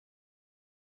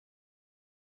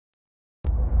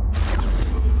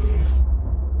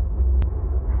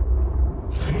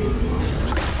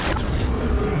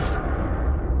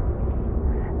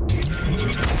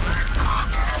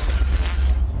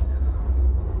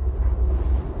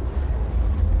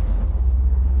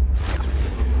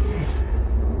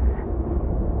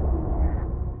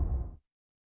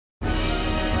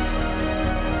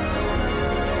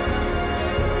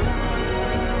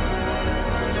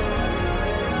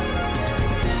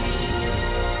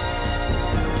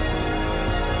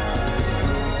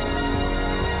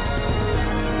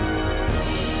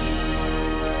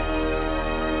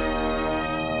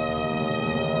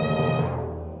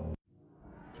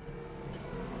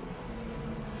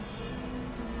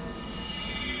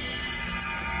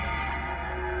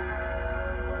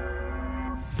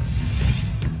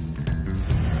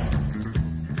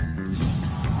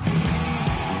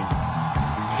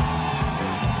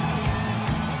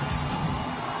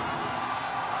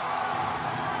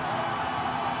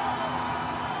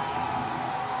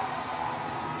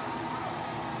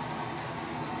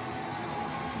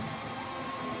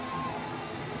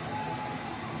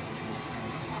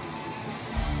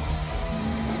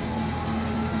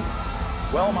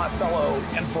Well, my fellow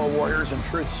info warriors and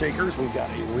truth seekers, we've got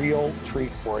a real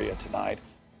treat for you tonight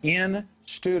in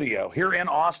studio here in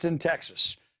Austin,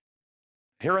 Texas.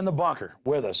 Here in the bunker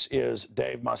with us is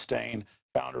Dave Mustaine,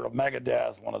 founder of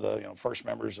Megadeth, one of the first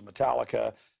members of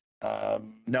Metallica,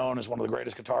 known as one of the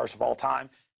greatest guitarists of all time.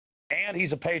 And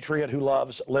he's a patriot who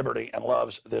loves liberty and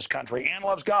loves this country and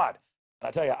loves God. And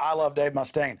I tell you, I love Dave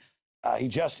Mustaine. He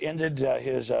just ended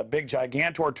his big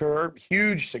Gigantor tour,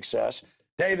 huge success.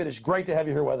 David, it's great to have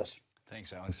you here with us.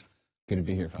 Thanks, Alex. Good to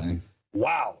be here, finally.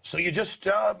 Wow. So you just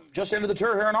ended the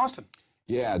tour here in Austin.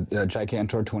 Yeah,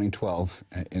 Gigantor 2012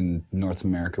 in North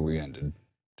America we ended.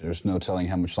 There's no telling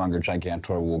how much longer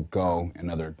Gigantor will go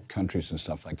in other countries and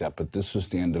stuff like that, but this was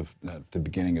the end of the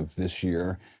beginning of this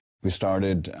year. We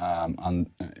started on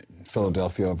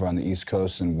Philadelphia over on the East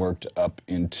Coast and worked up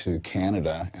into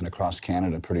Canada and across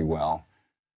Canada pretty well.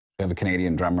 We have a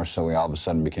Canadian drummer, so we all of a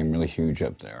sudden became really huge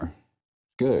up there.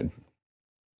 Good.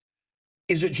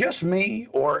 Is it just me,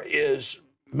 or is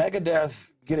Megadeth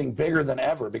getting bigger than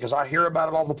ever? Because I hear about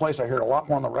it all over the place. I hear it a lot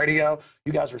more on the radio.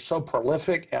 You guys are so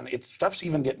prolific, and stuff's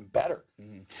even getting better.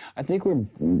 I think we're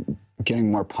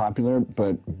getting more popular,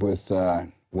 but with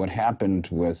what happened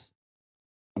with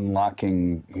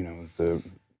unlocking, the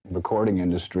recording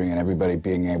industry and everybody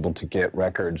being able to get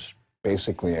records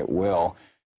basically at will,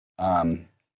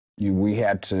 we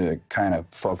had to kind of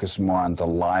focus more on the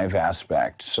live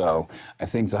aspect. So I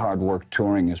think the hard work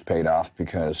touring has paid off,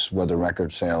 because whether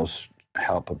record sales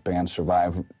help a band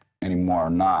survive anymore or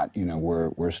not,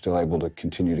 we're still able to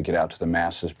continue to get out to the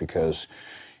masses, because,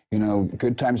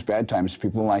 good times, bad times,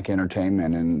 people like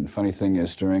entertainment. And the funny thing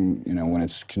is, during, when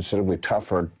it's considerably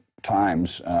tougher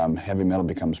times, heavy metal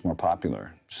becomes more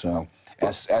popular. So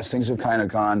as things have kind of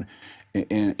gone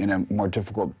in a more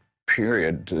difficult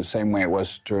period, the same way it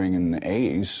was during in the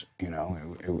 80s,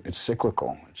 it's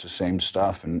cyclical. It's the same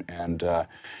stuff, and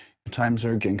times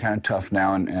are getting kind of tough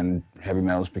now, and heavy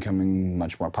metal is becoming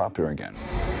much more popular again.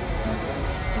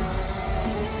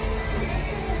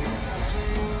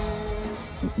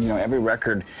 Every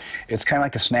record, it's kind of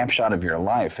like a snapshot of your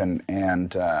life, and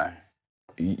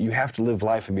you have to live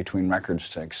life in between records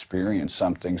to experience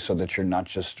something, so that you're not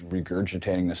just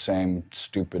regurgitating the same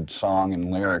stupid song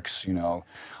and lyrics,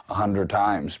 100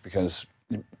 times, because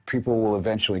people will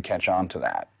eventually catch on to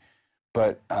that.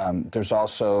 But there's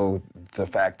also the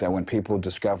fact that when people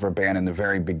discover a band in the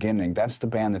very beginning, that's the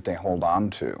band that they hold on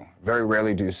to. Very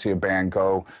rarely do you see a band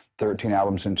go 13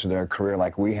 albums into their career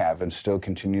like we have and still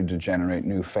continue to generate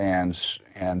new fans.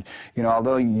 And,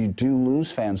 although you do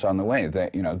lose fans on the way,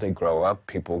 that, they grow up,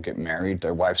 people get married,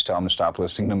 their wives tell them to stop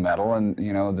listening to metal, and,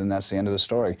 then that's the end of the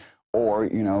story. Or,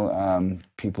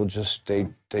 people just,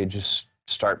 they just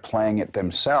start playing it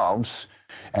themselves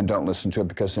and don't listen to it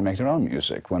because they make their own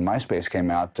music. When MySpace came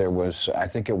out, there was, I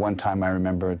think at one time I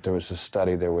remember there was a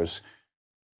study, there was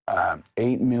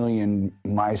 8 million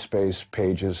MySpace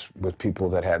pages with people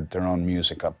that had their own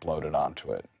music uploaded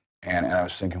onto it. And I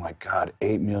was thinking, like, God,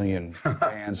 8 million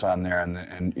bands on there,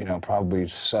 and probably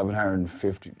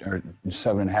 750 or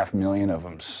 7.5 million of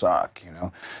them suck,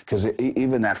 because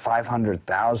even that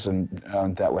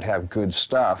 500,000 that would have good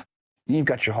stuff, you've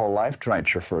got your whole life to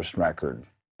write your first record,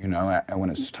 and when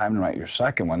it's time to write your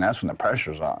second one, that's when the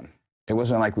pressure's on. It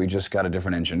wasn't like we just got a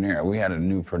different engineer. We had a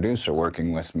new producer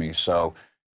working with me, so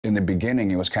in the beginning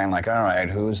it was kind of like, all right,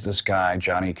 who is this guy,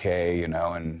 Johnny K,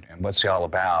 and what's he all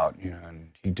about, and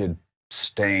he did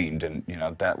Stained, and,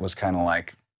 that was kind of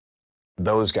like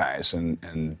those guys,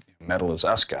 and Metal is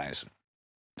us guys.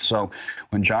 So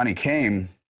when Johnny came,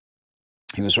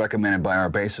 he was recommended by our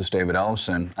bassist, David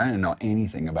Ellison. I didn't know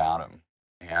anything about him.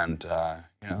 And,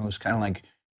 it was kind of like,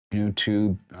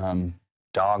 two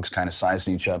dogs kind of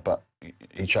sizing each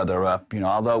other up.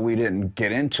 Although we didn't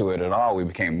get into it at all, we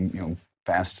became,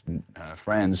 fast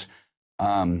friends.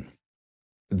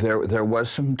 There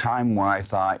was some time where I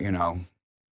thought,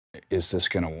 is this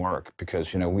going to work?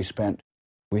 Because,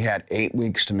 we had 8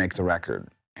 weeks to make the record,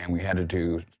 and we had to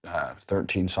do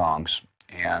 13 songs.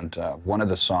 And one of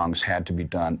the songs had to be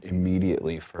done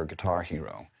immediately for Guitar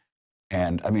Hero.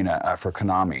 And, for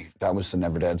Konami. That was the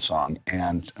Never Dead song.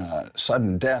 And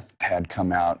Sudden Death had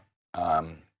come out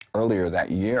earlier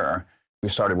that year. We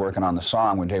started working on the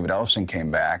song when David Ellison came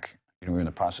back. We were in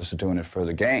the process of doing it for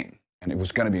the game. And it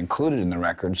was going to be included in the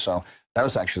record. So that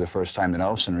was actually the first time that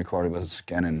Ellison recorded with us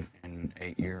again in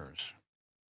 8 years.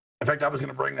 In fact, I was going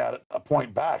to bring that a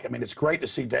point back. It's great to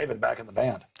see David back in the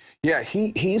band. Yeah,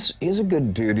 he's a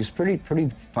good dude. He's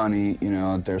pretty funny.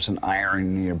 There's an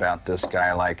irony about this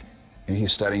guy. Like,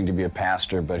 he's studying to be a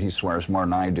pastor, but he swears more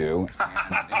than I do.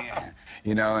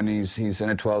 you know, and he's in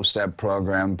a 12-step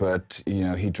program, but, you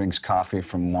know, he drinks coffee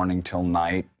from morning till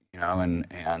night, you know,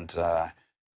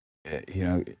 you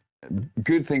know,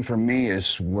 good thing for me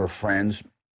is we're friends.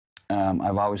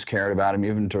 I've always cared about him,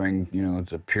 even during, you know,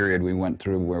 the period we went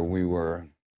through where we were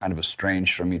kind of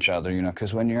estranged from each other, you know,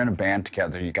 because when you're in a band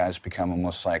together, you guys become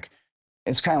almost like,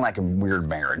 it's kind of like a weird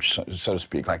marriage, so to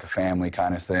speak, like a family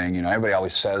kind of thing. You know, everybody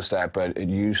always says that, but it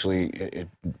usually it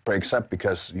breaks up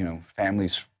because, you know,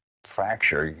 families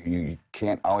fracture. You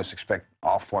can't always expect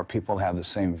all four people to have the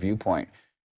same viewpoint.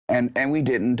 And we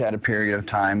didn't at a period of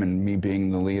time, and me being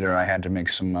the leader, I had to make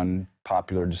some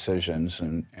unpopular decisions.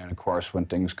 And of course, when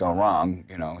things go wrong,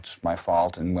 you know, it's my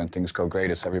fault. And when things go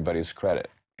great, it's everybody's credit,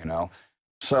 you know.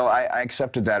 So I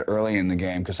accepted that early in the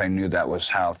game because I knew that was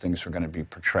how things were going to be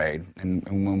portrayed. And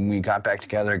when we got back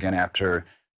together again after,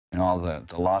 you know, all the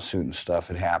lawsuit and stuff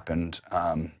had happened,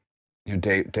 you know,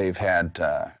 Dave had,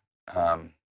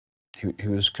 he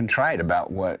was contrite about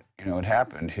what, you know, had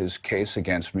happened. His case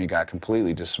against me got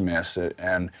completely dismissed,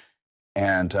 and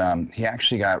he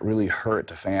actually got really hurt.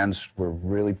 The fans were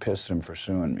really pissed at him for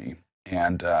suing me.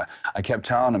 And I kept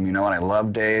telling him, you know what, I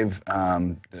love Dave.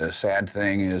 The sad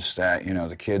thing is that, you know,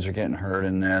 the kids are getting hurt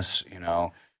in this, you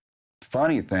know.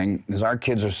 Funny thing is our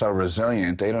kids are so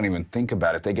resilient, they don't even think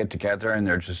about it. They get together and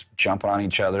they're just jumping on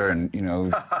each other and, you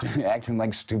know, acting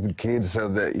like stupid kids so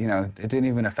that, you know, it didn't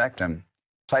even affect him.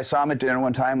 So I saw him at dinner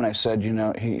one time and I said, you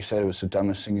know, he said it was the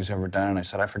dumbest thing he's ever done. And I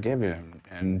said, I forgive you.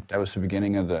 And that was the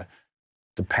beginning of the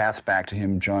path back to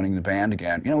him joining the band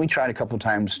again. You know, we tried a couple of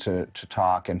times to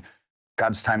talk, and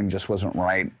God's timing just wasn't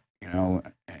right, you know.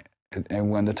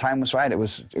 And when the time was right, it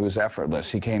was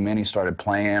effortless. He came in, he started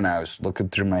playing. I was looking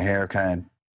through my hair, kind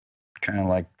of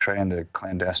like trying to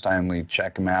clandestinely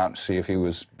check him out and see if he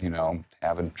was, you know,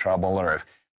 having trouble or if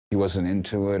he wasn't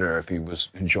into it or if he was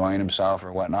enjoying himself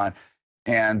or whatnot.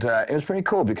 And it was pretty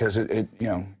cool because it you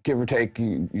know, give or take,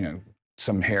 you know,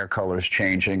 some hair colors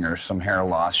changing or some hair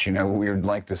loss. You know, we were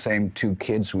like the same two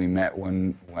kids we met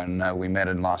when we met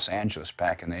in Los Angeles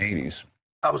back in the 80s.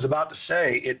 I was about to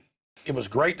say, it was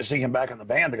great to see him back in the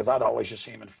band because I'd always just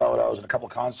seen him in photos and a couple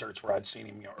of concerts where I'd seen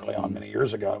him, you know, early on many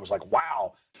years ago. And it was like,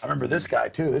 wow, I remember this guy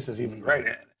too. This is even great.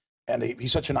 And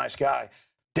he's such a nice guy.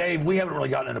 Dave, we haven't really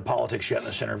gotten into politics yet in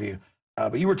this interview,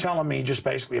 but you were telling me just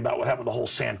basically about what happened with the whole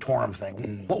Santorum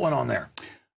thing. What went on there?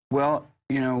 Well,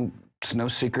 you know, it's no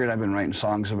secret I've been writing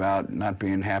songs about not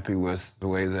being happy with the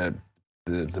way that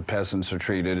the peasants are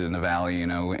treated in the valley, you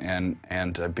know,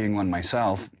 and being one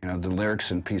myself, you know, the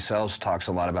lyrics in Peace Sells talks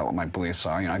a lot about what my beliefs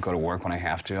are. You know, I go to work when I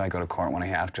have to, I go to court when I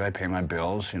have to, I pay my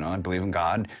bills, you know, I believe in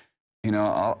God. You know,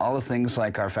 all the things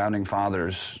like our founding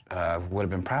fathers would have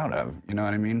been proud of, you know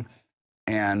what I mean?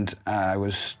 And I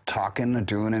was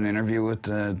doing an interview with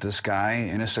this guy,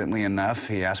 innocently enough.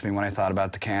 He asked me what I thought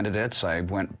about the candidates. I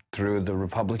went through the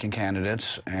Republican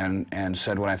candidates and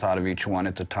said what I thought of each one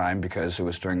at the time because it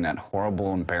was during that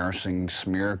horrible, embarrassing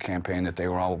smear campaign that they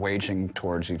were all waging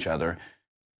towards each other.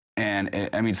 And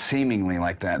I mean, seemingly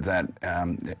like that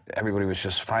everybody was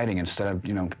just fighting instead of,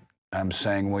 you know,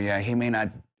 saying, well, yeah, he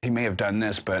may have done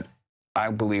this, but I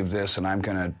believe this and I'm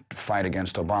going to fight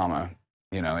against Obama.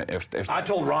 You know, if I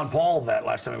told Ron Paul that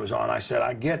last time he was on, I said,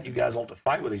 I get you guys all to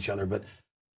fight with each other, but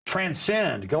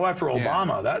transcend, go after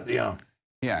Obama. Yeah. That, you know.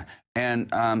 Yeah, and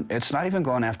it's not even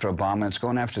going after Obama. It's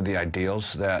going after the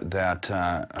ideals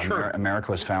that sure.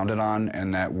 America was founded on,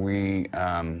 and that we,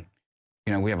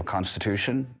 you know, we have a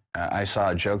constitution. I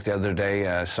saw a joke the other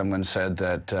day. Someone said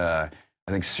that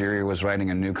I think Syria was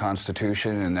writing a new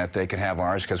constitution and that they could have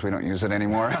ours because we don't use it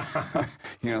anymore.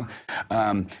 You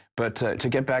know, but to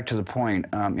get back to the point,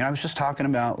 you know, I was just talking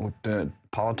about the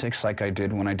politics like I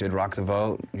did when I did Rock the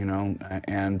Vote, you know,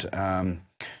 and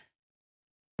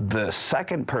the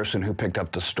second person who picked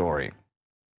up the story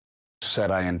said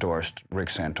I endorsed Rick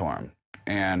Santorum.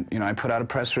 And, you know, I put out a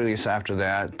press release after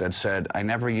that said I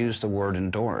never used the word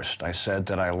endorsed. I said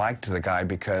that I liked the guy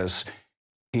because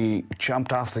he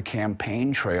jumped off the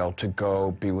campaign trail to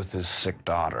go be with his sick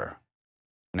daughter.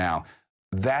 Now,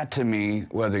 that to me,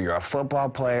 whether you're a football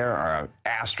player or an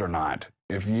astronaut,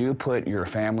 if you put your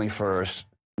family first,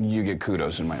 you get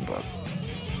kudos in my book.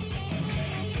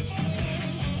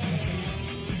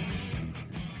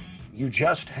 You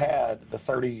just had the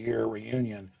 30-year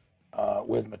reunion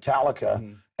with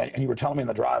Metallica, and you were telling me in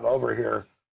the drive over here,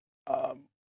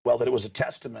 well, that it was a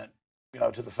testament, you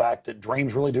know, to the fact that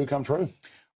dreams really do come true.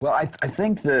 Well, I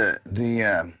think the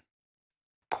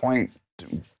point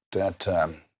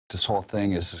that this whole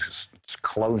thing is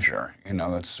closure. You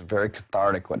know, it's very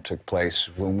cathartic what took place.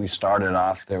 When we started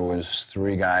off, there was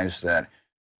 3 guys that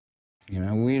You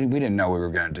know, we didn't know what we were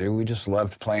going to do. We just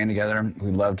loved playing together.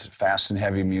 We loved fast and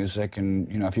heavy music.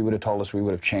 And, you know, if you would have told us we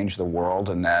would have changed the world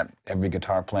and that every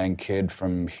guitar playing kid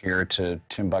from here to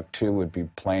Timbuktu would be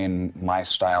playing my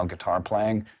style guitar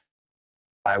playing,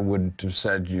 I would have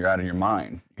said you're out of your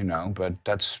mind, you know. But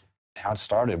that's how it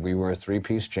started. We were a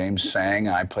three-piece. James sang,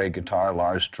 I played guitar,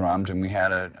 Lars drummed, and we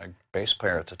had a bass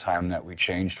player at the time that we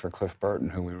changed for Cliff Burton,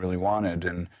 who we really wanted.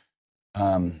 And,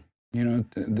 you know,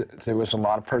 there was a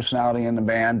lot of personality in the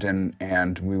band,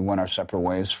 and we went our separate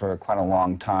ways for quite a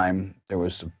long time. There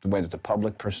was the way that the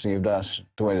public perceived us,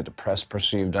 the way that the press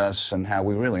perceived us, and how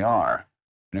we really are,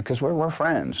 you know, because we're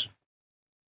friends.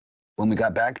 When we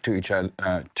got back to each other,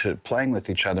 to playing with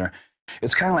each other,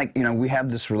 it's kind of like, you know, we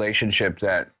have this relationship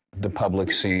that the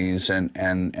public sees and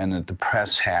that the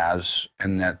press has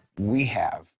and that we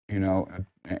have, you know,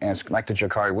 and it's like the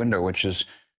Jacari window, which is,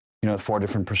 you know, 4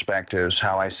 different perspectives: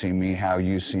 how I see me, how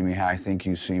you see me, how I think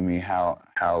you see me, how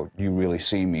you really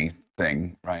see me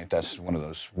thing, right? That's one of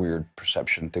those weird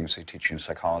perception things they teach you in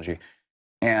psychology.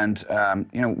 And,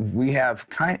 you know, we have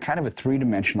kind of a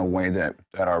 3-dimensional way that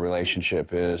our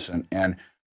relationship is. And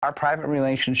our private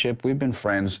relationship, we've been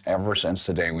friends ever since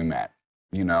the day we met.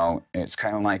 You know, it's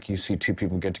kind of like you see 2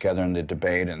 people get together and they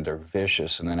debate and they're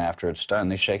vicious, and then after it's done,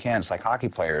 they shake hands like hockey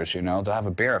players, you know. They'll have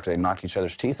a beer after they knock each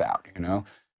other's teeth out, you know.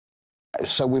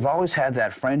 So we've always had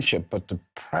that friendship, but the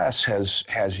press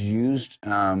has used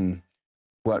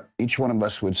what each one of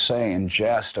us would say in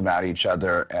jest about each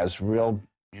other as real,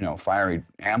 you know, fiery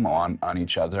ammo on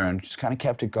each other, and just kind of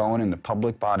kept it going, and the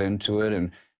public bought into it.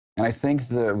 And I think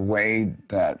the way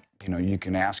that, you know, you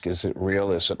can ask, is it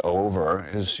real, is it over,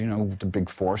 is, you know, the Big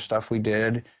Four stuff we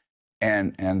did,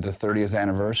 and the 30th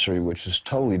anniversary, which is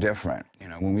totally different. You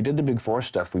know, when we did the Big Four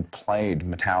stuff, we played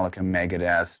Metallica,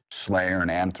 Megadeth, Slayer, and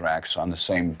Anthrax on the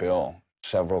same bill,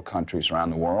 several countries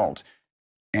around the world.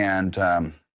 And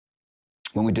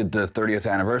when we did the 30th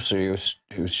anniversary,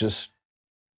 it was just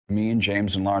me and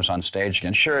James and Lars on stage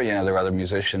again. Sure, you know, there were other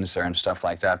musicians there and stuff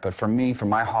like that, but for me, for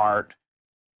my heart,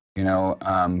 you know,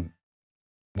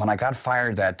 when I got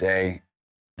fired that day,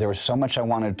 there was so much I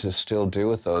wanted to still do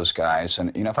with those guys.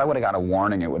 And, you know, if I would have got a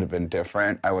warning, it would have been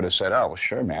different. I would have said, oh, well,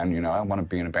 sure, man, you know, I want to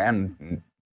be in a band.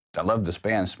 I love this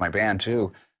band. It's my band,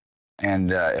 too.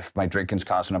 And if my drinking's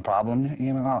causing a problem,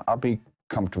 you know, I'll be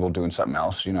comfortable doing something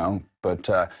else, you know. But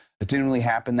it didn't really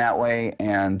happen that way.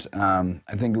 And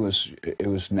I think it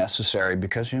was necessary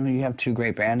because, you know, you have 2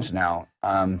 great bands now.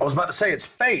 I was about to say, it's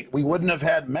fate. We wouldn't have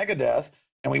had Megadeth,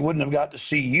 and we wouldn't have got to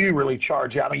see you really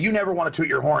charge out. I mean, you never want to toot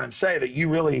your horn and say that you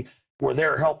really were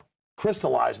there to help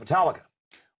crystallize Metallica.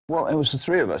 Well, it was the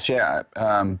 3 of us, yeah.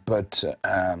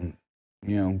 You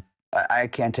know, I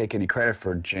can't take any credit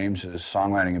for James's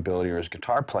songwriting ability or his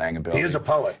guitar playing ability. He is a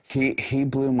poet. He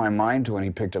blew my mind when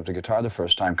he picked up the guitar the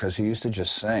first time, because he used to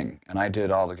just sing, and I did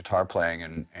all the guitar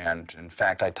playing, and in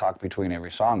fact, I talked between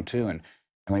every song, too. And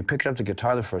when he picked up the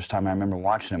guitar the first time, I remember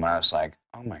watching him, and I was like,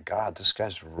 oh my God, this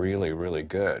guy's really, really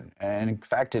good. And in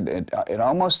fact, it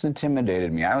almost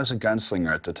intimidated me. I was a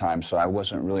gunslinger at the time, so I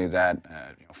wasn't really that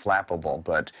you know, flappable.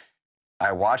 But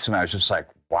I watched him, I was just like,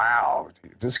 wow,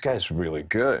 this guy's really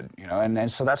good, you know.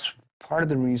 And so that's part of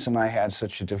the reason I had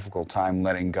such a difficult time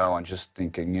letting go and just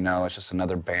thinking, you know, it's just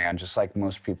another band. Just like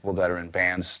most people that are in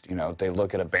bands, you know, they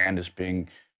look at a band as being,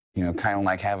 you know, kind of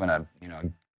like having a, you know,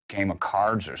 game of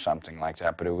cards or something like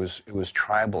that. But it was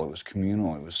tribal, it was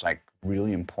communal, it was like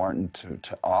really important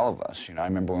to all of us. You know, I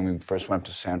remember when we first went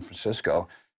to San Francisco,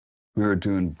 we were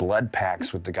doing blood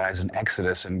packs with the guys in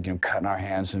Exodus, and, you know, cutting our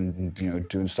hands and, you know,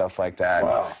 doing stuff like that.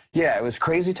 Wow. Yeah, it was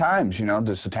crazy times. You know,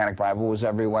 the Satanic Bible was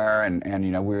everywhere, and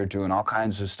you know, we were doing all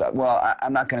kinds of stuff. Well,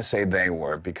 I'm not going to say they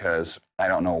were, because I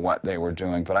don't know what they were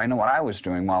doing, but I know what I was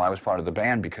doing while I was part of the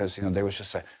band, because, you know, there was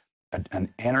just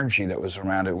an energy that was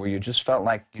around it where you just felt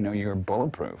like, you know, you were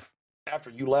bulletproof. After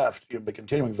you left, you know, but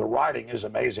continuing, the writing is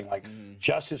amazing, like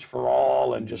Justice for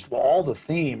All and just all the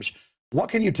themes. What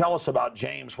can you tell us about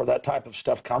James, where that type of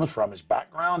stuff comes from, his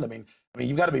background? I mean,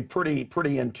 you've got to be pretty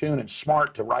in tune and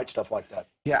smart to write stuff like that.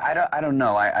 Yeah, I don't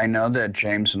know. I know that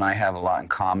James and I have a lot in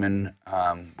common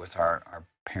with our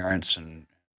parents and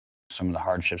some of the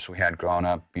hardships we had growing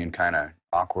up, being kind of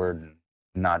awkward and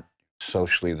not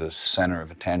socially the center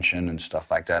of attention and stuff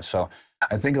like that. So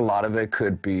I think a lot of it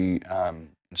could be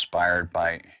inspired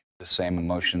by the same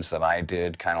emotions that I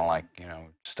did, kind of like, you know,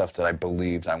 stuff that I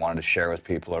believed I wanted to share with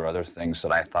people, or other things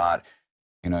that I thought,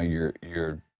 you know, you're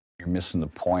missing the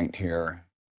point here.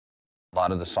 A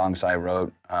lot of the songs I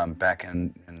wrote back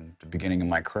in the beginning of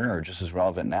my career are just as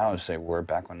relevant now as they were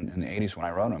back in the 80s when I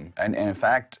wrote them. And in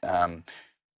fact,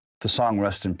 the song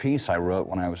Rest in Peace I wrote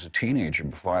when I was a teenager,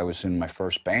 before I was in my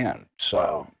first band.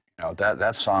 So, wow. You know,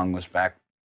 that song was back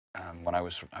when I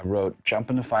wrote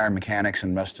Jump in the Fire, Mechanics,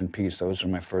 and Rest in Peace. Those are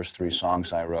my first 3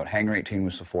 songs I wrote. Hangar 18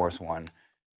 was the 4th one.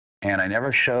 And I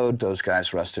never showed those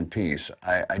guys Rest in Peace.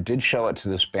 I did show it to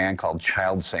this band called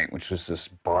Child Saint, which was this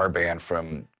bar band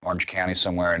from Orange County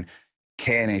somewhere. And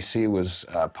KNAC was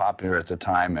popular at the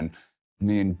time. And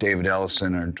me and David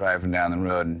Ellison are driving down the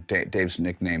road. And Dave's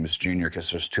nickname is Junior because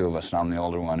there's 2 of us, and I'm the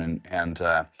older one. And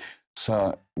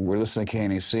so we're listening to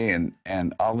KNAC,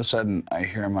 and all of a sudden I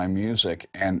hear my music,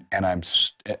 and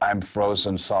I'm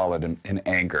frozen solid in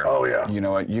anger. Oh, yeah. You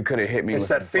know what? You could have hit me. It's with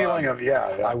that feeling of, yeah.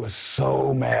 I was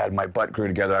so mad. My butt grew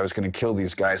together. I was going to kill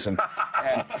these guys. And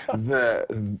at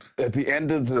the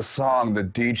end of the song, the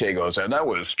DJ goes, and that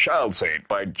was Child Saint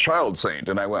by Child Saint.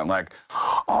 And I went like,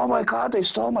 oh, my God, they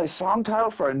stole my song title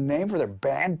for a name for their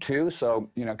band, too? So,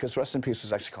 you know, because Rest in Peace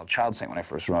was actually called Child Saint when I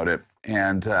first wrote it.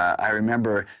 And I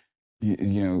remember...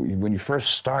 You know, when you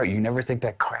first start, you never think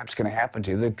that crap's going to happen to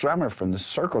you. The drummer from the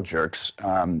Circle Jerks,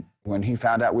 when he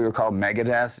found out we were called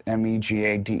Megadeth,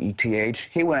 Megadeth,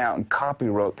 he went out and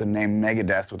copywrote the name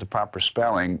Megadeth with the proper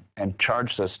spelling and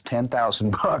charged us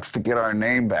 $10,000 to get our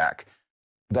name back.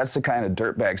 That's the kind of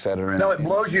dirtbags that are in. No, it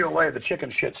blows you away, the chicken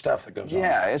shit stuff that goes on.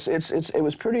 Yeah, it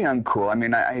was pretty uncool. I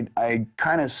mean, I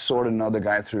kind of sort of know the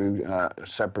guy through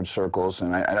separate circles,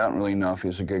 and I don't really know if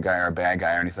he's a good guy or a bad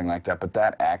guy or anything like that, but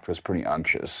that act was pretty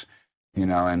unctuous, you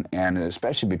know, and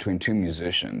especially between 2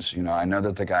 musicians. You know, I know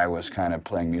that the guy was kind of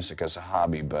playing music as a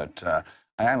hobby, but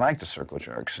I like the Circle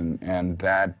Jerks, and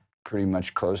that pretty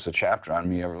much closed the chapter on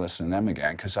me ever listening to them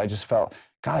again, because I just felt...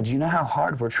 God, you know how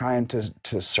hard we're trying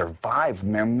to survive?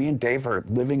 Man, me and Dave are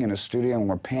living in a studio and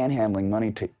we're panhandling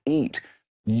money to eat.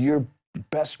 You're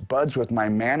best buds with my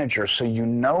manager, so you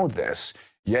know this.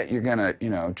 Yet you're going to,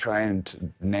 you know, try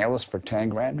and nail us for 10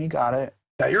 grand? He got it.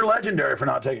 Now, you're legendary for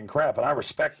not taking crap, and I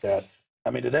respect that.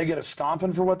 I mean, did they get a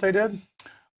stomping for what they did?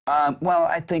 Well,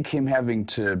 I think him having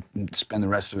to spend the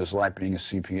rest of his life being a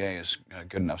CPA is a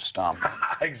good enough stomp.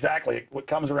 Exactly. What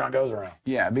comes around goes around.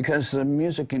 Yeah, because the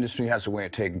music industry has a way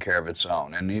of taking care of its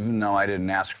own. And even though I didn't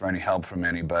ask for any help from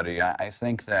anybody, I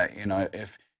think that, you know,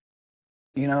 if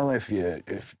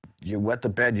you wet the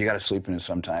bed, you got to sleep in it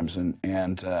sometimes. And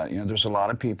you know, there's a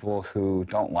lot of people who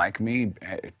don't like me.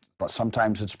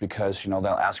 Sometimes it's because, you know,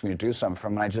 they'll ask me to do something for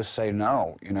them, and I just say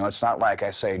no. You know, it's not like I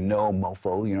say, no,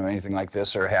 mofo, you know, anything like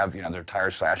this, or have, you know, their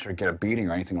tires slashed or get a beating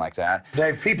or anything like that.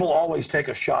 Dave, people always take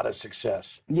a shot at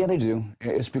success. Yeah, they do.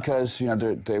 It's because, you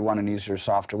know, they want an easier,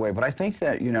 softer way. But I think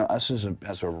that, you know, us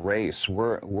as a race,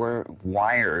 we're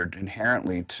wired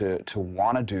inherently to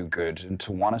want to do good and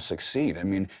to want to succeed. I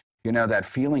mean, you know, that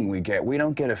feeling we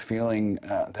don't get a feeling,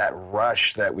 that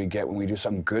rush that we get when we do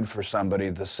something good for somebody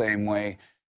the same way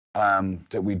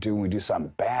that we do when we do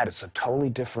something bad. It's a totally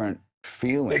different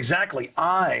feeling. Exactly.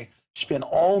 I spend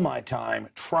all my time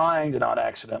trying to not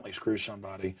accidentally screw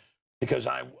somebody because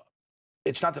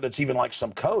it's not that it's even like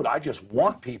some code. I just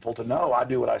want people to know I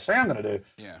do what I say I'm going to do.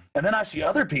 Yeah. And then I see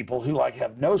other people who like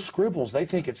have no scruples. They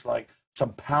think it's like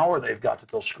some power they've got that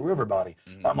they'll screw everybody.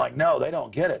 Mm-hmm. I'm like, no, they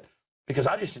don't get it. Because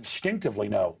I just instinctively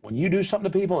know when you do something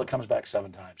to people, it comes back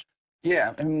 7 times.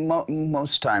 Yeah, and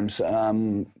most times,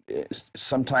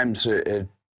 sometimes it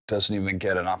doesn't even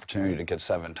get an opportunity to get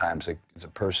 7 times. The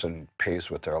person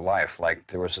pays with their life. Like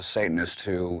there was a Satanist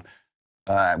who,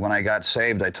 when I got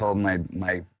saved, I told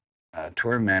my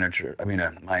tour manager,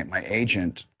 my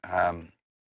agent,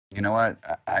 you know what,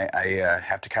 I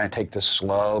have to kind of take this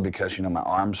slow because, you know, my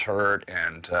arms hurt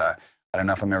and I don't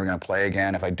know if I'm ever going to play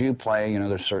again. If I do play, you know,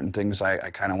 there's certain things I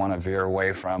kind of want to veer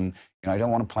away from. You know, I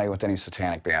don't want to play with any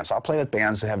satanic bands. I'll play with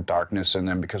bands that have darkness in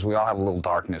them because we all have a little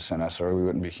darkness in us or we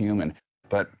wouldn't be human.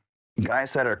 But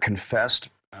guys that are confessed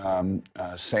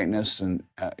Satanists and,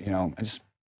 you know, I just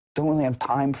don't really have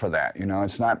time for that. You know,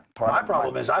 it's not part of my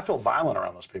problem is I feel violent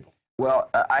around those people. Well,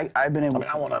 I've been able. I mean,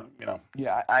 I want to, you know.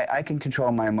 Yeah, I can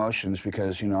control my emotions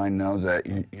because, you know, I know that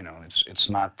you know it's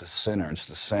not the sinner, it's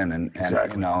the sin, and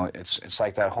exactly. You know it's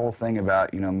like that whole thing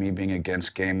about, you know, me being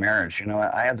against gay marriage. You know,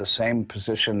 I have the same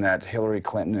position that Hillary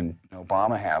Clinton and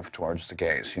Obama have towards the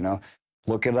gays. You know,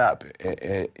 look it up.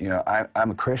 You know, I'm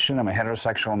a Christian. I'm a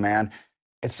heterosexual man.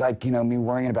 It's like, you know, me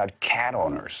worrying about cat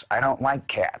owners. I don't like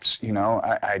cats, you know.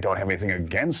 I don't have anything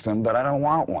against them, but I don't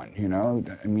want one, you know.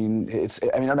 I mean,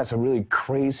 that's a really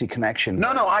crazy connection.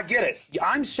 No, I get it.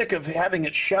 I'm sick of having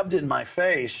it shoved in my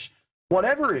face,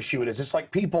 whatever issue it is. It's like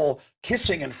people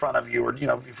kissing in front of you or, you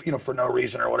know, for no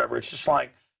reason or whatever. It's just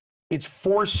like, it's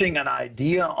forcing an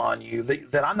idea on you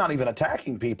that I'm not even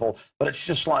attacking people, but it's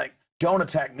just like, don't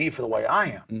attack me for the way I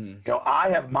am. Mm. You know, I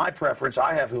have my preference.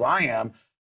 I have who I am.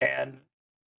 And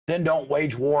then don't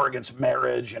wage war against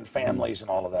marriage and families and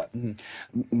all of that.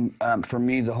 For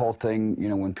me, the whole thing, you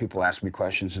know, when people ask me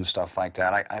questions and stuff like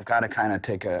that, I've got to kind of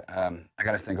take I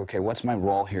got to think, okay, what's my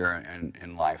role here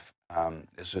in life?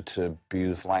 Is it to be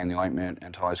the fly in the ointment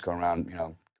and to always go around, you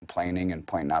know, complaining and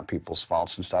pointing out people's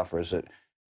faults and stuff, or is it,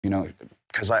 you know,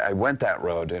 because I went that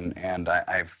road and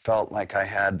I felt like I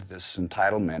had this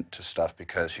entitlement to stuff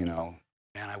because, you know,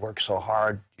 man, I worked so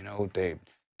hard, you know,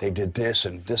 they did this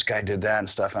and this guy did that and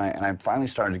stuff, and I finally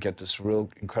started to get this real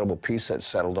incredible peace that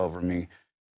settled over me,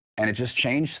 and it just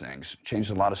changed things. It changed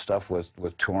a lot of stuff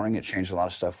with touring. It changed a lot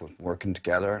of stuff with working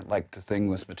together. Like the thing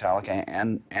with Metallica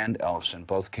and Ellefson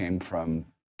both came from,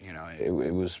 you know, it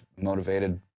was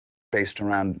motivated based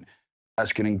around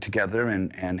us getting together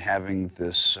and having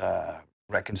this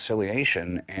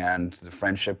reconciliation, and the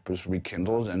friendship was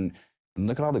rekindled, and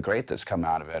look at all the great that's come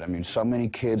out of it. I mean, so many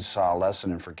kids saw a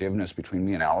lesson in forgiveness between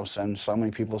me and Ellefson. So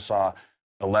many people saw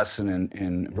a lesson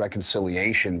in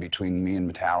reconciliation between me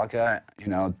and Metallica. You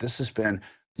know, this has been,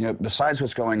 you know, besides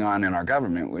what's going on in our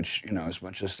government, which, you know, as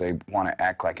much as they want to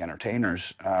act like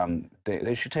entertainers,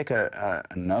 they should take a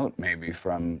note maybe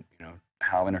from, you know,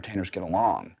 how entertainers get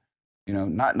along. You know,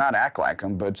 not act like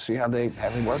them, but see how they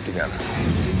work together.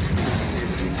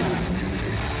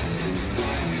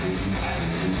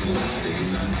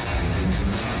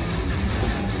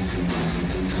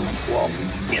 Well,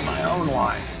 in my own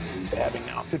life, having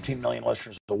now 15 million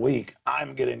listeners a week,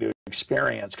 I'm getting to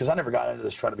experience, because I never got into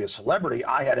this trying to be a celebrity.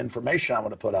 I had information I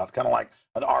want to put out, kind of like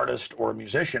an artist or a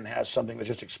musician has something that's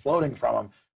just exploding from them.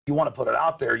 You want to put it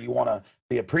out there. You want to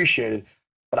be appreciated.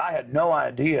 But I had no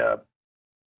idea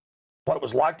what it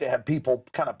was like to have people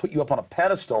kind of put you up on a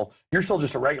pedestal. You're still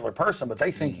just a regular person, but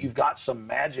they think you've got some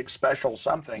magic special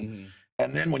something.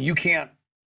 And then when you can't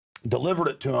deliver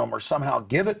it to them or somehow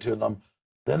give it to them,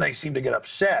 then they seem to get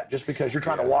upset just because you're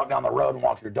trying to walk down the road and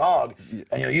walk your dog,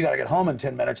 and you know you got to get home in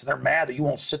 10 minutes, and they're mad that you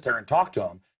won't sit there and talk to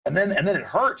them, and then it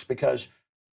hurts because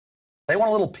they want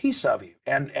a little piece of you,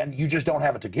 and you just don't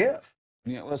have it to give.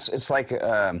 Yeah, well, it's like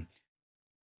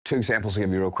two examples to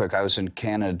give you real quick. I was in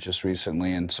Canada just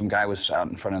recently, and some guy was out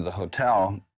in front of the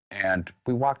hotel, and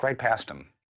we walked right past him,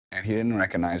 and he didn't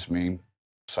recognize me.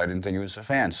 So I didn't think he was a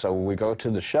fan. So we go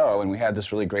to the show, and we had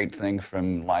this really great thing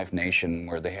from Live Nation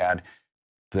where they had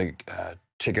the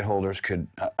ticket holders could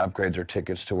upgrade their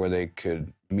tickets to where they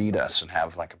could meet us and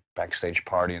have like a backstage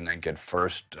party and then get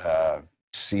first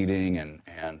seating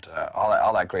and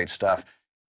all that great stuff.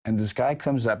 And this guy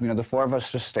comes up, you know, the four of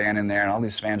us just standing there, and all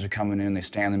these fans are coming in, they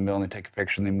stand in the middle, and they take a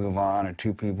picture, and they move on, or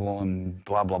two people, and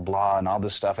blah, blah, blah, and all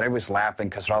this stuff. And everybody's laughing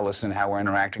because they're all listening to how we're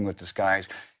interacting with these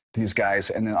guys.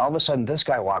 And then all of a sudden, this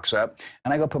guy walks up,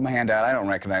 and I go put my hand out. I don't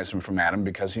recognize him from Adam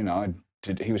because, you know,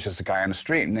 he was just a guy on the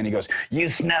street. And then he goes, "You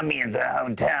snubbed me at the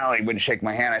hotel." He wouldn't shake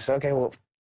my hand. I said, "Okay, well,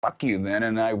 fuck you then."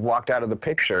 And I walked out of the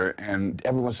picture, and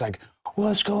everyone's like,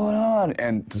 "What's going on?"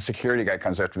 And the security guy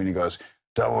comes up to me, and he goes,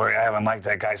 "Don't worry, I haven't liked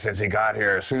that guy since he got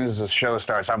here. As soon as the show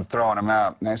starts, I'm throwing him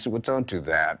out." And I said, "Well, don't do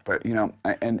that." But, you know,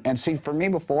 and see, for me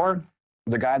before,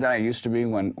 the guy that I used to be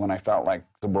when I felt like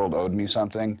the world owed me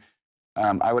something,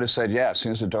 I would have said, yeah, as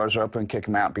soon as the doors are open, kick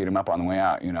him out, beat him up on the way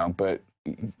out, you know. But,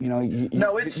 you know.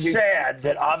 No, it's sad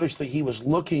that obviously he was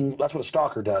looking. That's what a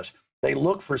stalker does. They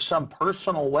look for some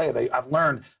personal way. I've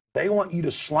learned they want you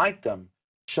to slight them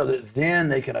so that then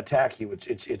they can attack you.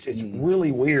 It's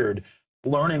really weird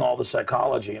learning all the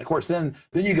psychology. And of course, then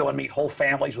you go and meet whole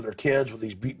families with their kids with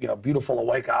these beautiful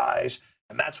awake eyes,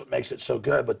 and that's what makes it so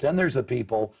good. But then there's the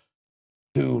people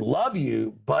who love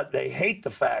you, but they hate the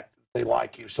fact that they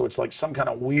like you. So it's like some kind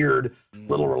of weird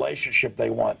little relationship they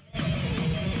want.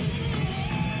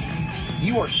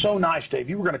 You are so nice, Dave.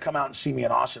 You were going to come out and see me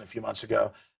in Austin a few months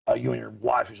ago, you and your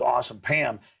wife, who's awesome,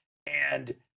 Pam,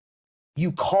 and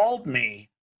you called me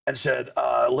and said,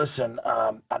 listen,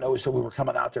 I know we said we were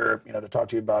coming out there, you know, to talk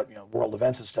to you about, you know, world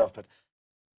events and stuff, but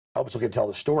I hope it's okay to tell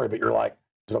the story. But you're like,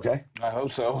 is it okay? I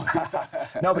hope so.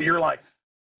 No, but you're like,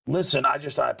 listen, I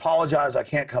apologize. I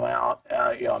can't come out.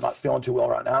 You know, I'm not feeling too well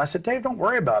right now. And I said, Dave, don't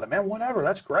worry about it, man. Whatever.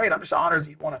 That's great. I'm just honored that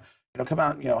you want to, you know, come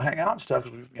out and, you know, hang out and stuff.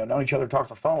 We've, you know, known each other,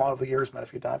 talked on the phone a lot over the years, met a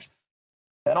few times.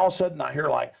 Then all of a sudden I hear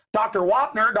like, Dr.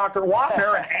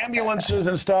 Wapner, and ambulances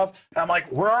and stuff. And I'm like,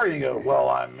 where are you? You go, well,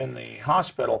 I'm in the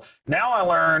hospital. Now I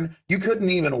learn you couldn't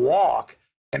even walk.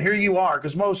 And here you are,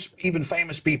 because most even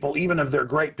famous people, even if they're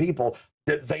great people,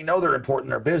 they know they're important,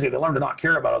 they're busy, they learn to not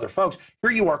care about other folks.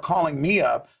 Here you are calling me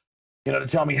up, you know, to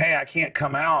tell me, hey, I can't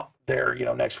come out there, you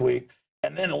know, next week.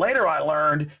 And then later I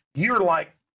learned you're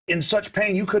like in such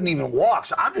pain you couldn't even walk.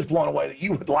 So I'm just blown away that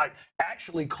you would like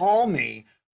actually call me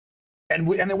and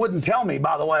they wouldn't tell me,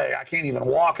 by the way, I can't even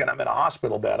walk and I'm in a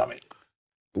hospital bed. I mean,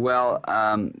 Well,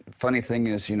 funny thing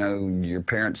is, you know, your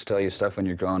parents tell you stuff when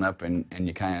you're growing up, and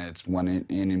you kind of, it's one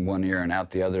in one ear and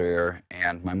out the other ear.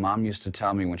 And my mom used to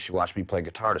tell me when she watched me play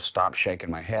guitar to stop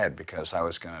shaking my head because I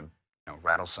was going to, you know,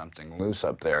 rattle something loose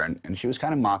up there. And she was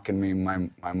kind of mocking me.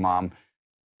 My mom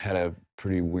had a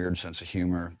pretty weird sense of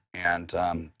humor. And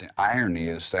the irony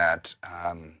is that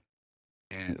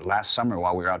last summer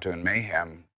while we were out doing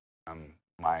Mayhem,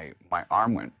 my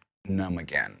arm went numb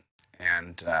again.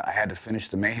 And I had to finish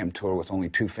the Mayhem tour with only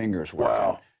 2 fingers working.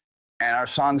 Wow. And our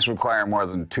songs require more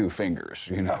than 2 fingers,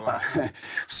 you know.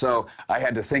 So I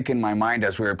had to think in my mind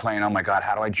as we were playing, oh my God,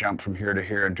 how do I jump from here to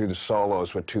here and do the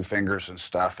solos with 2 fingers and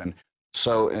stuff? And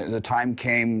so the time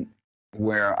came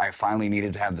where I finally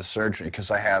needed to have the surgery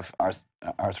because I have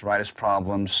arthritis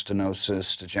problems,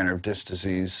 stenosis, degenerative disc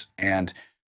disease. And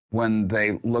when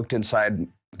they looked inside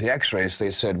the x-rays,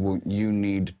 they said, well, you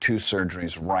need 2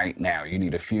 surgeries right now. You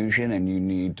need a fusion and you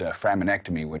need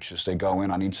framinectomy, which is they go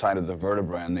in on each side of the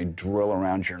vertebra and they drill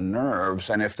around your nerves.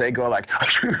 And if they go like,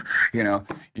 you know,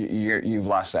 you've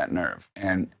lost that nerve.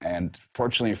 And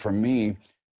fortunately for me,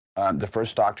 the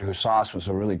first doctor who saw us was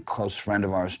a really close friend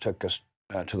of ours, took us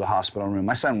to the hospital room.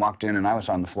 My son walked in and I was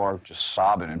on the floor just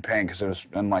sobbing in pain because it was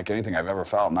unlike anything I've ever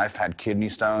felt. And I've had kidney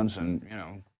stones and, you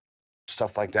know,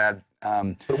 stuff like that.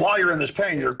 But while you're in this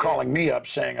pain, you're calling me up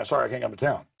saying, I'm sorry, I can't come to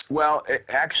town. Well,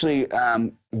 actually,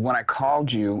 when I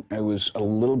called you, it was a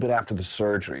little bit after the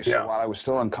surgery. So while I was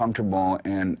still uncomfortable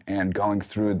and going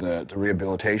through the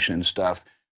rehabilitation and stuff,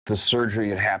 the surgery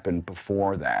had happened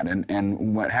before that.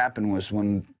 And what happened was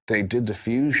when they did the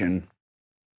fusion,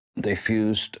 they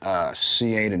fused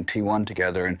C8 and T1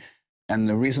 together. And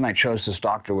the reason I chose this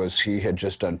doctor was he had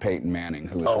just done Peyton Manning,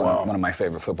 who was one of my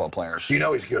favorite football players. You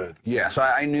know he's good. Yeah, so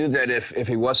I knew that if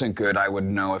he wasn't good, I would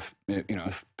know if, you know,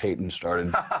 if Peyton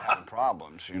started having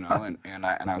problems, you know. And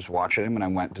I was watching him, and I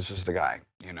went, this is the guy,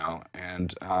 you know.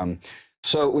 And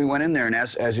so we went in there, and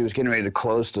as he was getting ready to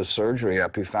close the surgery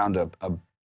up, he found a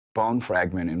bone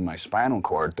fragment in my spinal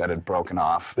cord that had broken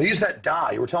off. They use that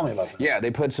dye. You were telling me about that. Yeah, they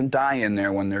put some dye in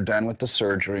there when they're done with the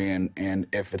surgery, and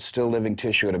if it's still living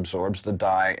tissue, it absorbs the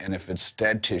dye, and if it's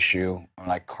dead tissue,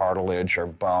 like cartilage or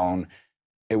bone,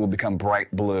 it will become bright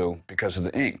blue because of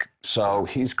the ink. So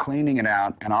he's cleaning it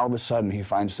out, and all of a sudden he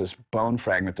finds this bone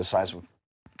fragment the size of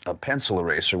a pencil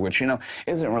eraser, which, you know,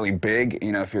 isn't really big,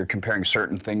 you know, if you're comparing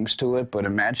certain things to it, but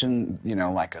imagine, you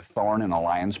know, like a thorn in a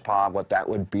lion's paw, what that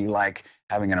would be like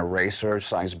having an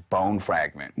eraser-sized bone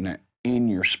fragment in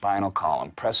your spinal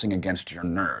column, pressing against your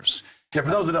nerves. Yeah,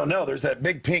 for those that don't know, there's that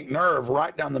big pink nerve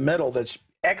right down the middle that's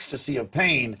ecstasy of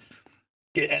pain,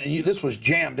 and this was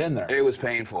jammed in there. It was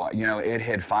painful. You know, it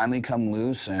had finally come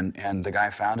loose, and the guy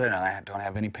found it, and I don't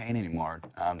have any pain anymore.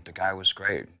 The guy was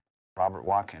great. Robert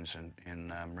Watkins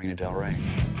in Marina Del Rey.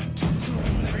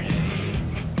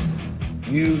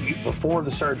 You before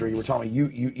the surgery, you were telling me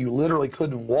you literally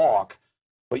couldn't walk,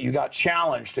 but you got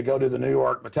challenged to go to the New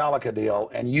York Metallica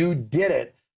deal, and you did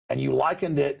it, and you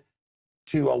likened it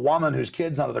to a woman whose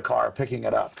kid's under the car picking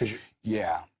it up.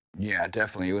 Yeah,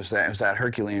 definitely. It was that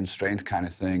Herculean strength kind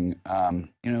of thing.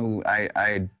 You know,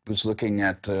 I was looking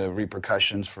at the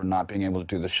repercussions for not being able to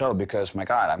do the show because, my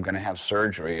God, I'm going to have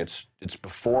surgery. It's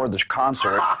before the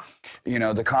concert. You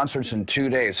know, the concert's in 2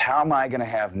 days. How am I going to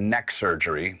have neck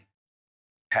surgery,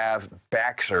 have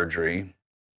back surgery,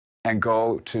 and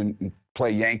go to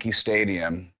play Yankee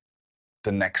Stadium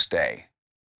the next day?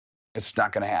 It's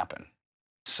not going to happen.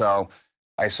 So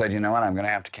I said, you know what, I'm going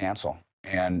to have to cancel.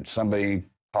 And somebody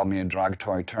called me a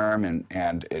derogatory term,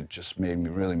 and it just made me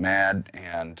really mad.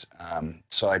 And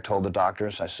so I told the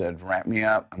doctors, I said, wrap me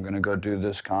up. I'm going to go do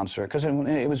this concert. Because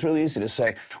it was really easy to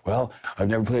say, well, I've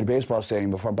never played a baseball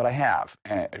stadium before, but I have.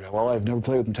 And, well, I've never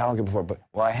played with Metallica before, but,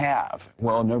 well, I have.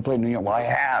 Well, I've never played in New York. Well, I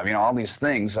have. You know, all these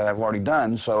things that I've already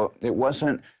done. So it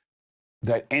wasn't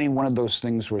that any one of those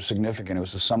things were significant. It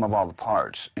was the sum of all the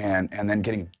parts. And then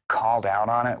getting called out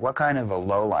on it. What kind of a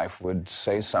lowlife would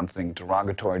say something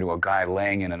derogatory to a guy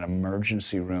laying in an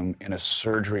emergency room in a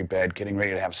surgery bed getting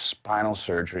ready to have spinal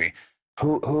surgery?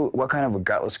 What kind of a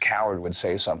gutless coward would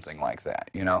say something like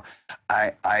that? You know,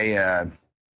 I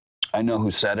know who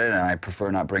said it, and I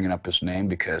prefer not bringing up his name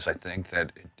because I think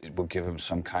that it will give him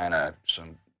some kind of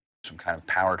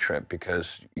power trip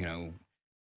because, you know,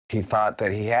 he thought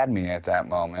that he had me at that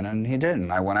moment, and he didn't.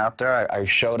 I went out there. I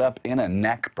showed up in a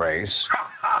neck brace,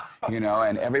 you know,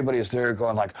 and everybody's there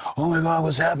going like, oh, my God,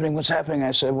 what's happening? What's happening?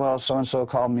 I said, well, so-and-so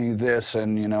called me this,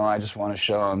 and, you know, I just want to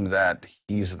show him that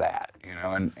he's that, you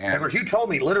know. And of course, you told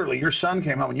me literally your son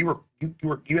came home, and you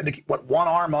had to keep, what, one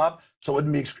arm up so it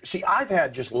wouldn't be. See, I've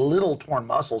had just little torn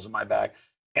muscles in my back.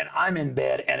 and I'm in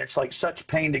bed, and it's like such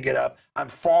pain to get up. I'm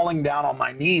falling down on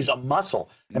my knees, a muscle.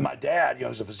 And my dad, you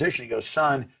know, as a physician, he goes,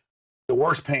 son, the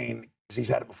worst pain, because he's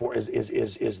had it before, is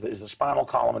the spinal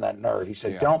column and that nerve. He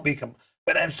said, don't be,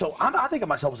 and so I think of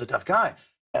myself as a tough guy.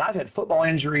 And I've had football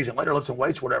injuries and later lifting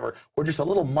weights, whatever, where just a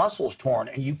little muscle's torn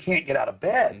and you can't get out of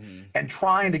bed. And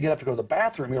trying to get up to go to the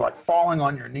bathroom, you're like falling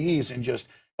on your knees and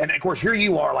of course, here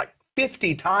you are like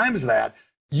 50 times that.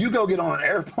 You go get on an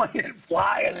airplane and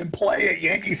fly and then play at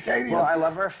Yankee Stadium. Well, I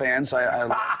love our fans.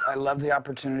 I love the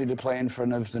opportunity to play in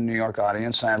front of the New York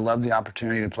audience, and I love the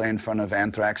opportunity to play in front of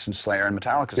Anthrax and Slayer and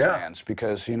Metallica's fans,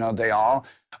 because, you know, they all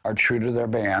are true to their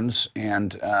bands,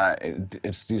 and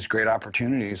it's these great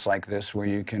opportunities like this where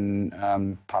you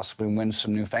can possibly win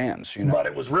some new fans, you know. But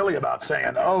it was really about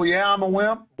saying, oh, yeah, I'm a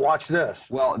wimp, watch this.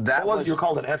 Well, that was... You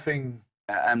called it effing...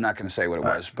 I'm not going to say what it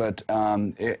was, but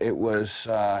it was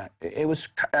a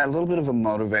little bit of a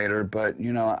motivator. But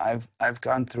you know, I've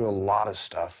gone through a lot of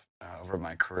stuff over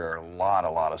my career, a lot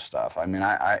of stuff. I mean,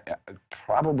 I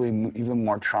probably even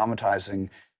more traumatizing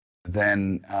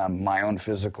than my own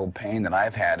physical pain that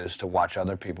I've had is to watch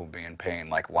other people be in pain,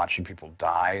 like watching people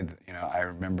die. You know, I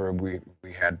remember we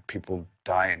had people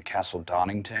die in Castle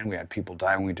Donington. We had people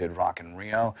die when we did Rock in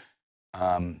Rio.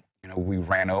 You know, we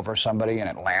ran over somebody in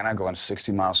Atlanta going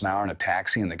 60 miles an hour in a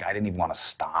taxi, and the guy didn't even want to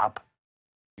stop,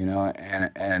 you know,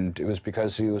 and it was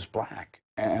because he was black.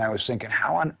 And I was thinking,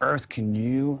 how on earth can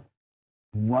you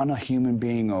run a human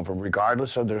being over,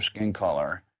 regardless of their skin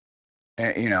color,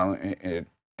 you know,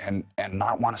 and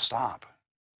not want to stop?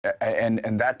 And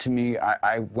that, to me,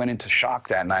 I went into shock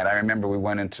that night. I remember we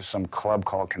went into some club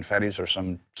called Confetti's or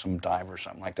some dive or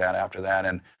something like that after that,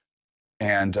 and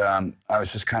I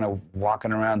was just kind of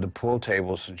walking around the pool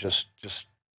tables and just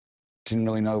didn't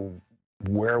really know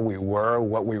where we were,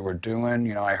 what we were doing.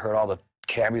 You know, I heard all the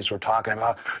cabbies were talking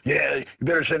about, yeah, you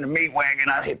better send a meat wagon.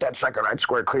 I hit that sucker right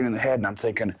square clean in the head. And I'm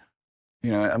thinking,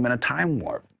 you know, I'm in a time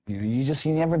warp. You know,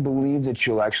 you never believe that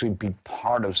you'll actually be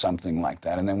part of something like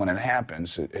that. And then when it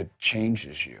happens, it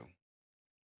changes you.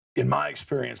 In my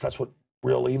experience, that's what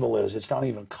real evil is. It's not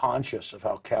even conscious of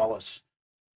how callous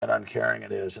and uncaring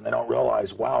it is, and they don't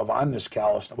realize, wow, if I'm this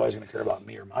callous, nobody's going to care about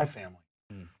me or my family.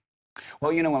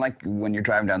 Well, you know, when you're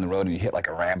driving down the road and you hit like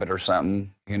a rabbit or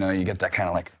something, you know, you get that kind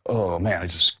of like, oh man, I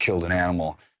just killed an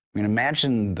animal. I mean,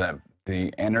 imagine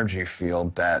the energy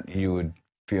field that you would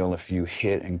feel if you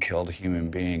hit and killed a human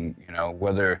being. You know,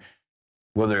 whether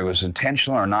it was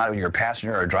intentional or not, you're a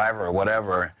passenger or a driver or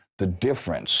whatever. The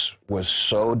difference was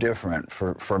so different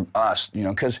for us, you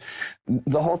know, because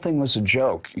the whole thing was a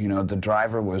joke. You know, the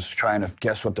driver was trying to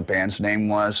guess what the band's name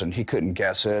was, and he couldn't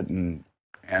guess it. And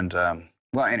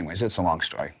well, anyways, it's a long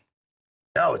story.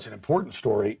 No, it's an important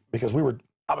story because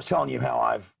I was telling you how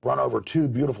I've run over 2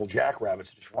 beautiful jackrabbits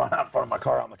that just run out in front of my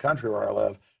car out in the country where I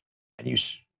live. And you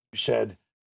said,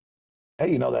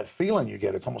 hey, you know that feeling you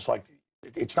get? It's almost like,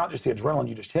 it's not just the adrenaline,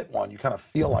 you just hit one. You kind of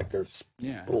feel like there's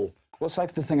little... Well, it's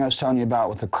like the thing I was telling you about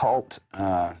with the Cult,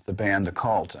 the band The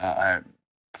Cult.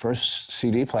 First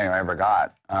CD player I ever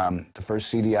got, the first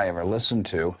CD I ever listened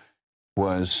to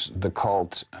was The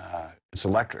Cult, It's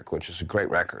Electric, which is a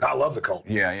great record. I love The Cult.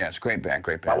 Yeah, it's a great band,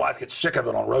 great band. My wife gets sick of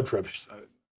it on road trips.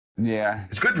 Yeah.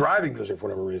 It's good driving music for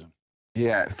whatever reason.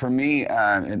 Yeah, for me,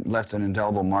 it left an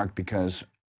indelible mark because,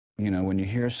 you know, when you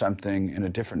hear something in a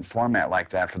different format like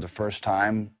that for the first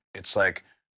time, it's like,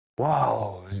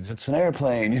 whoa, it's an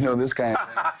airplane, you know, this kind of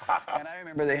thing. And I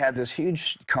remember they had this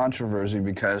huge controversy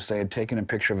because they had taken a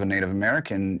picture of a Native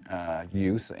American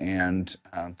youth, and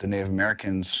the Native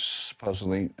Americans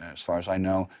supposedly, as far as I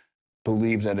know,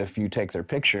 believe that if you take their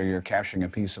picture, you're capturing a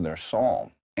piece of their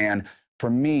soul. And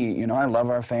for me, you know, I love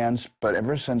our fans, but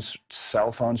ever since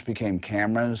cell phones became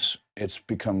cameras, it's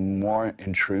become more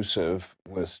intrusive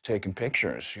with taking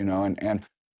pictures, you know,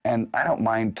 and I don't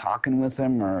mind talking with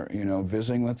them or, you know,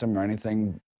 visiting with them or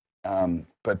anything.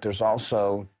 But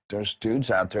there's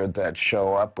dudes out there that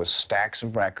show up with stacks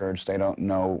of records. They don't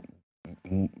know,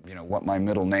 you know, what my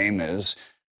middle name is.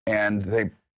 And they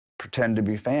pretend to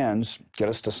be fans, get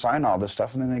us to sign all this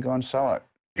stuff, and then they go and sell it.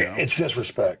 You know? It's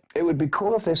disrespect. It would be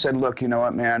cool if they said, look, you know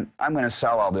what, man, I'm going to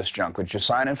sell all this junk. Would you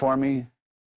sign it for me?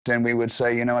 Then we would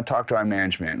say, you know what, talk to our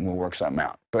management and we'll work something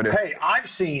out. But hey, I've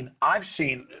seen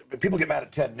people get mad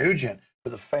at Ted Nugent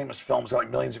for the famous films got like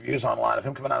millions of views online of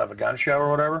him coming out of a gun show or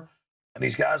whatever, and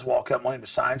these guys walk up wanting to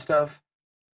sign stuff,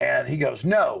 and he goes,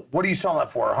 no, what are you selling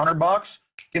that for? $100?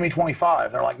 Give me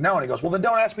 25. They're like, no, and he goes, well, then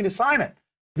don't ask me to sign it.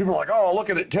 People are like, oh, look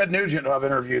at it, Ted Nugent, who I've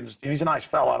interviewed. He's a nice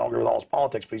fella. I don't agree with all his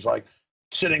politics, but he's like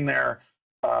sitting there,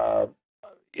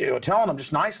 you know, telling them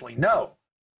just nicely, no.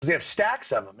 Because they have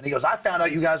stacks of them. And he goes, I found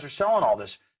out you guys are selling all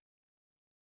this.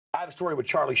 I have a story with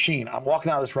Charlie Sheen. I'm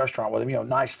walking out of this restaurant with him,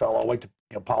 nice fellow, like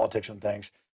to, politics and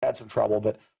things, had some trouble,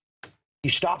 but he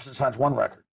stops and signs one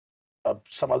record,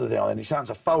 some other thing, and he signs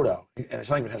a photo, and it's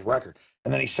not even his record.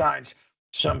 And then he signs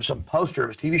some poster of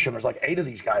his TV show, and there's like 8 of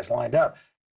these guys lined up.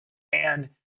 And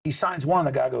he signs one,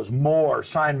 and the guy goes, "More,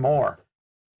 sign more."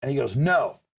 And he goes,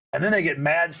 "No." And then they get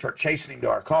mad and start chasing him to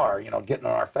our car, getting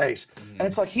on our face. Mm-hmm. And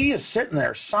it's like he is sitting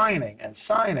there signing and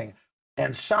signing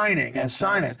and signing and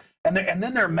signing. And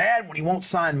then they're mad when he won't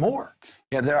sign more.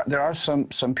 Yeah, there are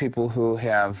some people who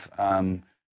have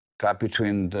got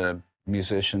between the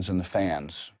musicians and the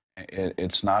fans.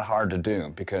 It's not hard to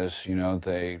do because,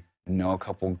 they know a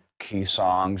couple key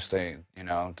songs. They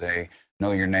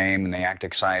know your name and they act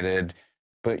excited.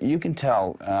 But you can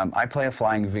tell, I play a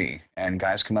flying V, and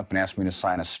guys come up and ask me to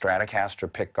sign a Stratocaster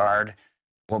pickguard.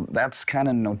 Well, that's kind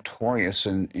of notorious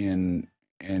in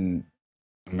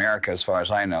America, as far as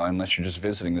I know, unless you're just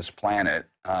visiting this planet.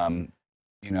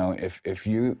 If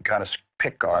you got a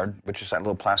pickguard, which is that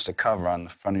little plastic cover on the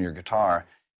front of your guitar,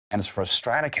 and it's for a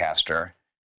Stratocaster,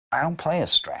 I don't play a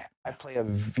Strat. I play a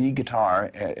V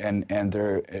guitar, and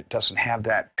it doesn't have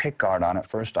that pickguard on it,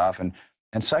 first off. And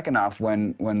second off,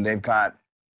 when they've got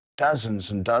dozens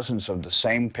and dozens of the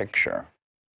same picture,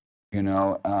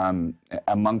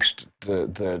 amongst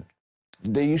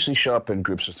they usually show up in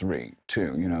groups of 3,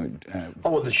 too,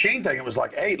 well, the Sheen thing, it was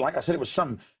like 8. Like I said, it was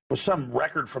some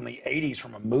record from the 80s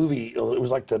from a movie. It was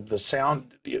like the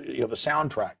sound, the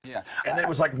soundtrack. Yeah. And then it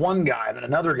was like one guy and then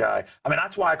another guy. I mean,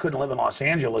 that's why I couldn't live in Los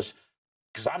Angeles,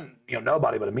 because I'm,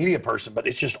 nobody but a media person, but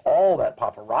it's just all that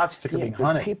paparazzi being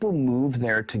hunted. People move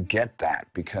there to get that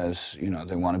because,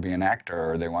 they want to be an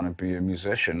actor or they want to be a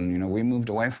musician. We moved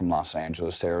away from Los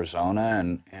Angeles to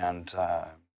Arizona and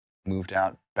moved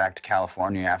out back to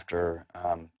California after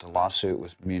the lawsuit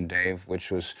with me and Dave,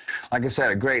 which was, like I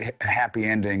said, a great happy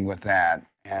ending with that.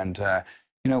 And,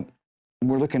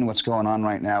 we're looking at what's going on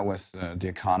right now with the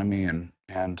economy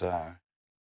and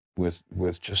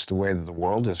with just the way that the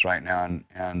world is right now.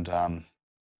 And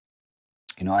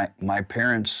my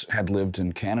parents had lived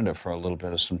in Canada for a little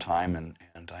bit of some time,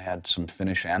 and I had some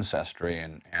Finnish ancestry,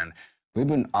 and we've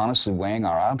been honestly weighing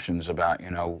our options about,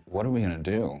 what are we going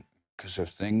to do? Because if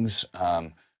things,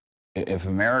 if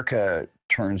America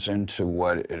turns into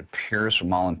what it appears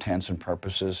from all intents and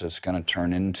purposes it's going to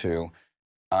turn into,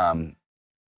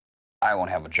 I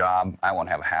won't have a job, I won't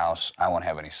have a house, I won't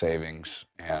have any savings,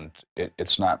 and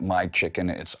it's not my chicken,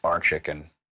 it's our chicken.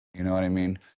 You know what I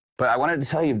mean? But I wanted to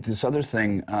tell you this other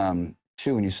thing,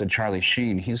 too, when you said Charlie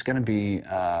Sheen, he's going to be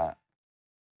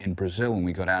in Brazil when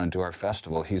we go down and do our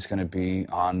festival. He's going to be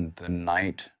on the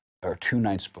night, or 2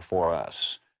 nights before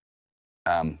us.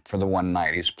 For the one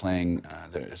night, he's playing,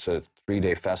 it's a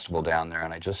 3-day festival down there,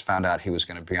 and I just found out he was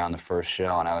going to be on the first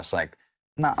show, and I was like,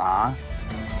 nuh-uh.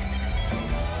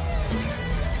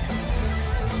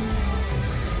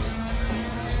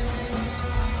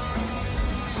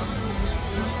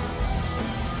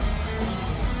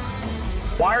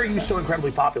 Why are you so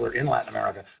incredibly popular in Latin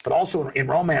America, but also in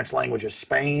Romance languages,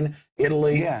 Spain,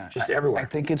 Italy, just everywhere? I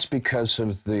think it's because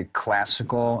of the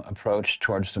classical approach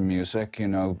towards the music.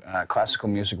 Classical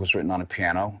music was written on a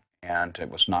piano, and it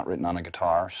was not written on a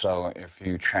guitar. So if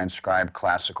you transcribe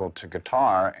classical to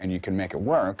guitar and you can make it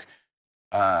work,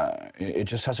 it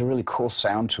just has a really cool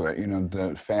sound to it.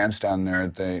 The fans down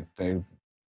there,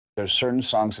 there's certain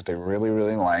songs that they really,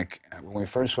 really like. When we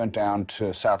first went down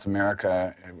to South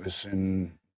America, it was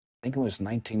in, I think it was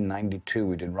 1992,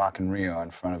 we did Rock in Rio in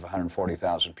front of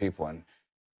 140,000 people,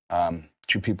 and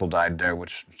 2 people died there,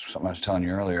 which is something I was telling you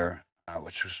earlier,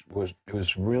 which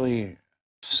was really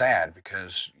sad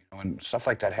because when stuff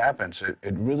like that happens,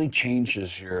 it really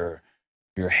changes your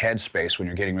headspace when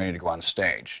you're getting ready to go on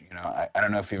stage. I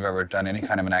don't know if you've ever done any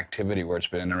kind of an activity where it's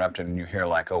been interrupted and you hear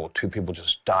like, oh, well, 2 people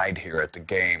just died here at the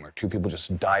game, or 2 people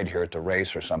just died here at the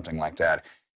race, or something like that.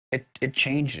 It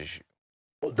changes you.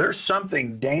 Well, there's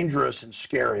something dangerous and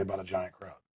scary about a giant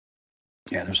crowd.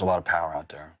 Yeah, there's a lot of power out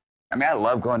there. I mean, I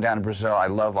love going down to Brazil. I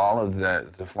love all of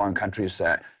the foreign countries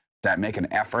that make an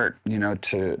effort,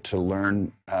 to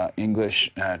learn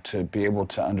English, to be able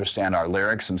to understand our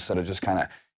lyrics instead of just kind of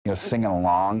singing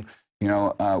along.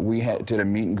 We did a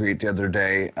meet and greet the other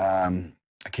day.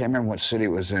 I can't remember what city it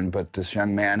was in, but this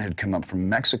young man had come up from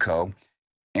Mexico.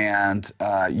 And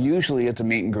usually at the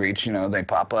meet and greets, they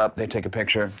pop up, they take a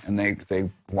picture, and they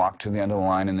walk to the end of the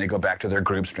line, and they go back to their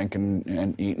groups, drinking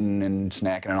and eating and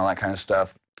snacking and all that kind of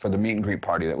stuff for the meet and greet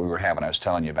party that we were having, I was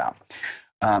telling you about.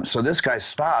 So this guy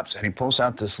stops, and he pulls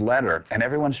out this letter, and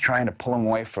everyone's trying to pull him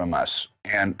away from us.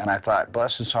 And I thought,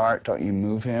 bless his heart, don't you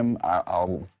move him.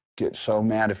 I'll get so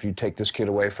mad if you take this kid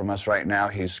away from us right now.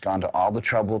 He's gone to all the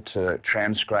trouble to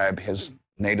transcribe his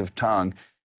native tongue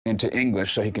into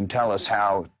English so he can tell us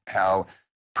how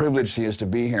privileged he is to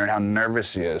be here and how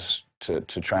nervous he is to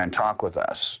try and talk with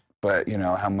us. But, you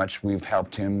know, how much we've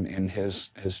helped him in his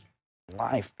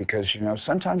life, because, you know,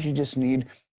 sometimes you just need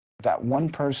that one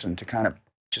person to kind of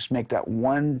just make that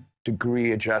 1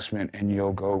 degree adjustment and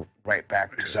you'll go right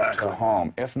back to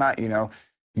home. If not, you know,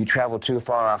 you travel too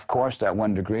far off course, that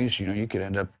 1 degree, you know, you could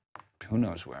end up who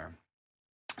knows where.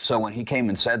 So when he came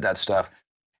and said that stuff,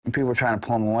 and people were trying to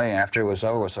pull him away after it was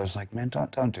over, so I was like, man,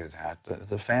 don't do that.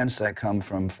 The fans that come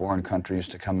from foreign countries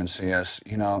to come and see us,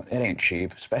 you know, it ain't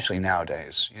cheap, especially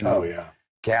nowadays. You know, oh, yeah.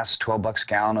 Gas, $12 a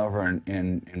gallon over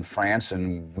in France,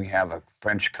 and we have a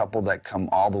French couple that come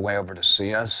all the way over to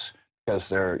see us because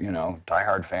they're, you know,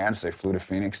 diehard fans. They flew to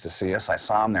Phoenix to see us. I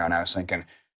saw them there, and I was thinking,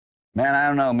 man, I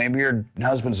don't know, maybe your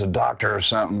husband's a doctor or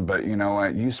something, but you know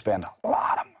what? You spend a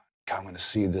lot of money coming to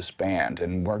see this band,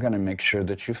 and we're going to make sure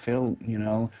that you feel, you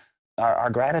know, our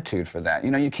gratitude for that.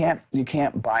 You know, you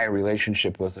can't buy a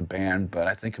relationship with a band, but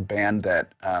I think a band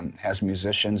that has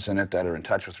musicians in it that are in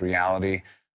touch with reality,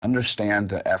 understand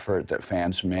the effort that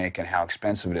fans make and how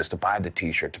expensive it is to buy the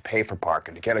T-shirt, to pay for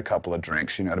parking, to get a couple of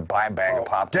drinks, you know, to buy a bag of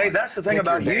popcorn. Dave, that's the thing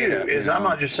about you is I'm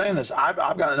not just saying this. I've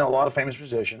gotten to know a lot of famous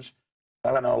musicians.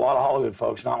 I've gotten to know a lot of Hollywood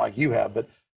folks, not like you have, but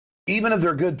even if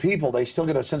they're good people, they still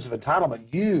get a sense of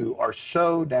entitlement. You are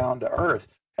so down to earth,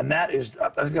 and that is, I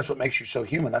think that's what makes you so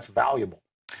human. That's valuable.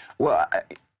 Well,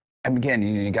 again,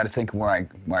 you got to think where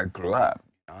I grew up.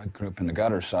 I grew up in the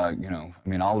gutter, so, you know, I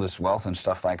mean, all this wealth and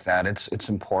stuff like that, it's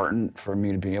important for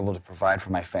me to be able to provide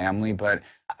for my family, but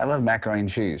I love macaroni and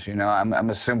cheese. You know, I'm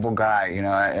a simple guy. You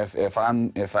know, if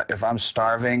I'm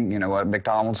starving, you know what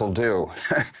McDonald's will do.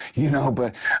 You know,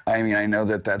 but I mean, I know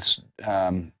that's.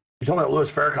 You told me the Louis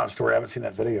Farrakhan story. I haven't seen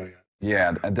that video yet.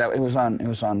 Yeah, it was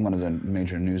on one of the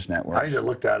major news networks. I need to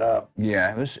look that up.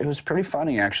 Yeah, it was pretty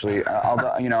funny actually.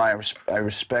 Although, you know, I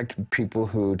respect people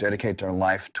who dedicate their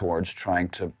life towards trying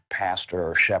to pastor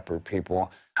or shepherd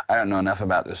people. I don't know enough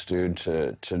about this dude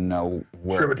to know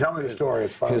where. Sure, but tell me the story.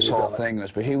 It's funny. His whole thing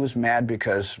was, but he was mad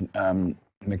because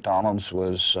McDonald's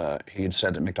was. He had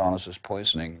said that McDonald's was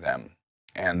poisoning them,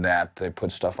 and that they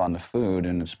put stuff on the food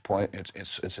and it's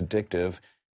addictive.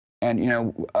 And, you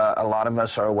know, a lot of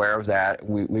us are aware of that.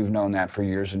 We've known that for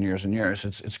years and years and years.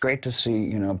 It's great to see,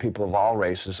 you know, people of all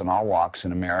races and all walks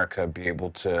in America be able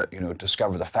to, you know,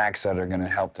 discover the facts that are going to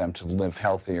help them to live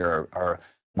healthier or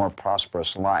more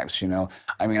prosperous lives, you know.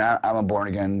 I mean, I'm a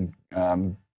born-again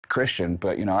Christian,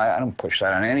 but, you know, I don't push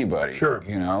that on anybody. Sure.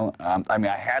 You know, I mean,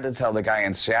 I had to tell the guy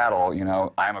in Seattle, you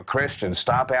know, I'm a Christian.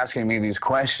 Stop asking me these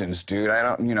questions, dude. I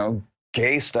don't, you know.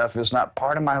 Gay stuff is not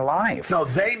part of my life. No,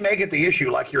 they make it the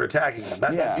issue like you're attacking them.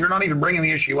 That, you're not even bringing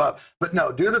the issue up. But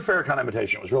no, do the Farrakhan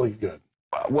imitation. It was really good.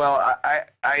 Well,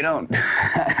 I don't.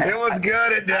 It was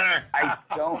good at dinner. I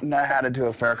don't know how to do a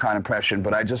Farrakhan impression,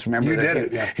 but I just remember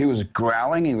that he was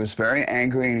growling. He was very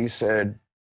angry, and he said,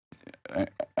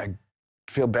 I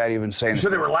feel bad even saying it. So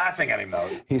they were laughing at him, though.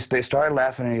 They started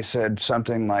laughing, and he said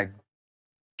something like,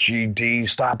 GD,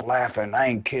 stop laughing. I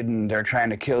ain't kidding. They're trying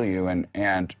to kill you.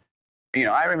 And you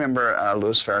know, I remember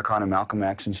Louis Farrakhan and Malcolm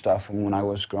X and stuff from when I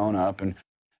was growing up,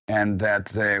 and that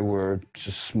they were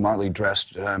just smartly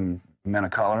dressed men of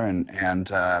color, and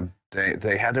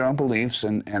they had their own beliefs,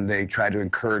 and they tried to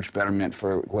encourage betterment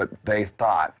for what they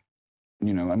thought.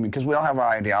 You know, I mean, because we all have our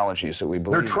ideologies that we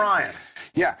believe. They're trying. In.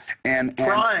 Yeah, and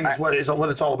trying is what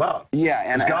it's all about. Yeah,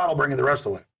 and God will bring you the rest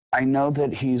of the way. I know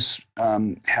that he's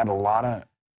had a lot of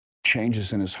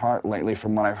changes in his heart lately,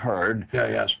 from what I've heard. Yeah,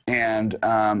 yes. And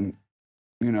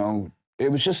you know,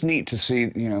 it was just neat to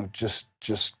see, you know, just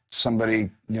somebody,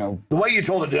 you know. The way you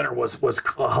told at dinner was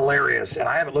hilarious, and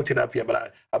I haven't looked it up yet,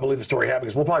 but I believe the story happened,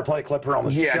 because we'll probably play a clip here on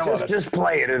the show. Yeah, just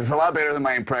play it. It's a lot better than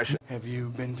my impression. Have you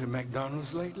been to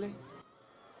McDonald's lately?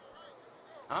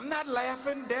 I'm not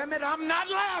laughing, damn it, I'm not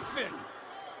laughing.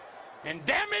 And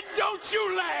damn it, don't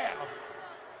you laugh.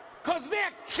 Because they're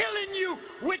killing you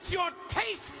with your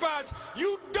taste buds.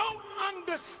 You don't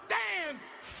understand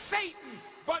Satan.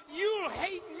 But you'll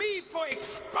hate me for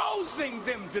exposing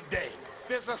them today.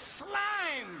 There's a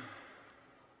slime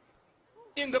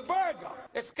in the burger.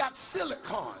 It's got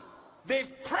silicone.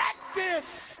 They've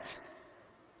practiced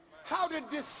how to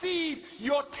deceive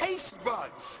your taste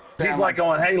buds. He's like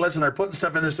going, hey, listen, they're putting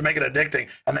stuff in this to make it addicting.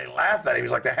 And they laugh at him.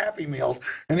 He's like, the Happy Meals.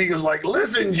 And he goes like,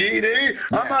 listen, GD,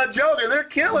 I'm not joking. They're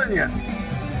killing you.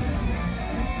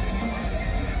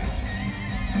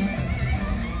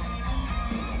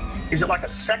 Is it like a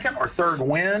second or third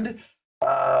wind?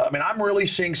 I mean, I'm really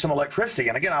seeing some electricity.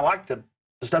 And again, I like the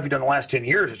the stuff you've done the last 10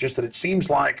 years. It's just that it seems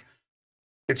like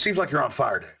you're on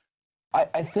fire, Dave.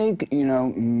 I think, you know,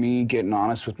 me getting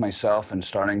honest with myself and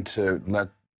starting to let,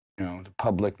 you know, the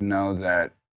public know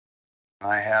that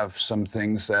I have some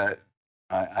things that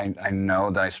I know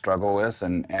that I struggle with,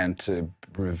 and to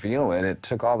reveal it, it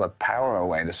took all the power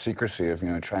away, the secrecy of, you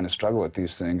know, trying to struggle with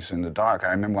these things in the dark.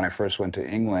 I remember when I first went to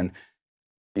England,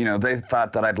 you know, they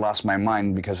thought that I'd lost my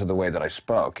mind because of the way that I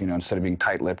spoke, you know, instead of being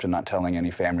tight-lipped and not telling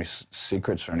any family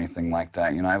secrets or anything like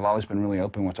that. You know, I've always been really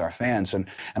open with our fans. And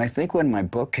I think when my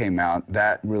book came out,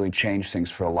 that really changed things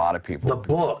for a lot of people. The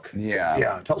book? Yeah.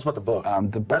 Yeah, tell us about the book.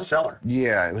 The bestseller.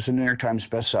 Yeah, it was a New York Times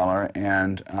bestseller.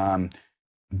 And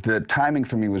the timing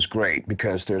for me was great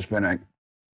because there's been an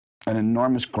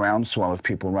enormous groundswell of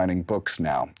people writing books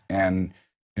now. And,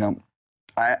 you know,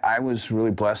 I was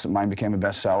really blessed that mine became a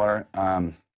bestseller.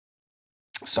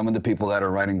 Some of the people that are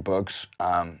writing books,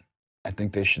 I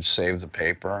think they should save the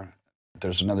paper.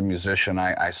 There's another musician,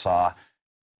 I saw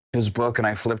his book and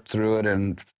I flipped through it,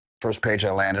 and first page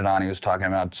I landed on, he was talking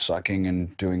about sucking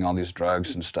and doing all these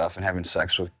drugs and stuff and having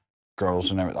sex with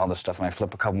girls and all this stuff. And I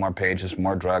flip a couple more pages,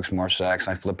 more drugs, more sex.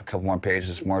 And I flip a couple more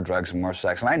pages, more drugs and more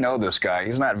sex. And I know this guy.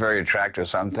 He's not very attractive,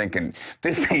 so I'm thinking,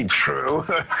 this ain't true.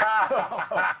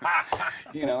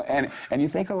 You know, and you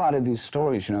think a lot of these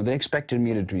stories, you know, they expected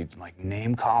me to be like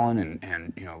name calling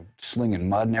and you know, slinging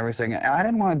mud and everything. And I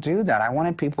didn't want to do that. I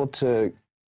wanted people to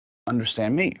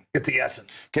understand me. Get the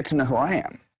essence. Get to know who I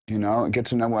am. You know, get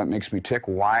to know what makes me tick,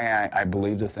 why I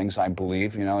believe the things I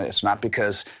believe. You know, it's not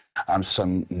because I'm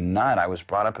some nut. I was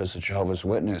brought up as a Jehovah's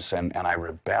Witness, and I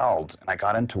rebelled, and I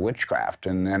got into witchcraft.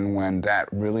 And then when that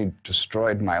really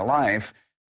destroyed my life,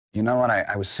 you know what,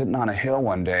 I was sitting on a hill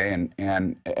one day,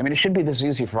 and I mean, it should be this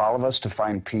easy for all of us to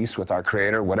find peace with our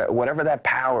Creator, whatever that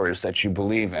power is that you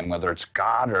believe in, whether it's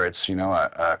God or it's, you know,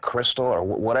 a crystal or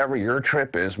whatever your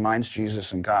trip is. Mine's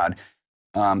Jesus and God.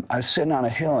 I was sitting on a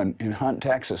hill in Hunt,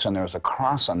 Texas, and there was a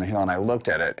cross on the hill, and I looked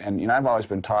at it. And, you know, I've always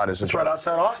been taught as right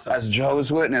outside Austin. As a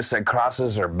Jehovah's Witness that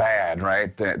crosses are bad,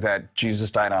 right? That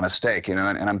Jesus died on a stake, you know,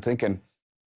 and I'm thinking,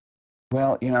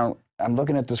 well, you know, I'm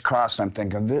looking at this cross, and I'm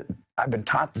thinking, I've been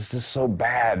taught this is so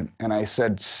bad. And I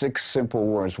said 6 simple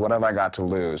words, what have I got to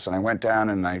lose? And I went down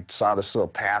and I saw this little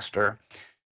pastor,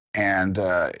 and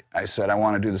I said, I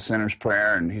want to do the sinner's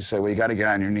prayer. And he said, well, you got to get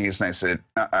on your knees. And I said,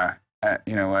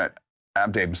 you know what?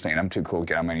 I'm Dave Mustaine. I'm too cool to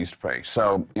get on my knees to pray.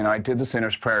 So, you know, I did the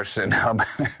sinner's prayer sitting up.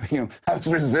 You know, I was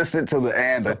resistant till the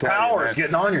end. The power is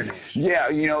getting on your knees. Yeah,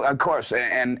 you know, of course.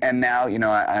 And now, you know,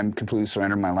 I'm completely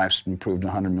surrendered. My life's been proved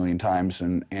 100 million times.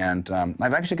 And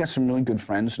I've actually got some really good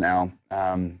friends now.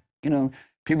 You know,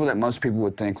 people that most people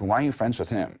would think, well, why are you friends with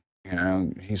him? You know,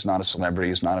 he's not a celebrity.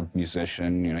 He's not a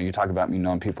musician. You know, you talk about me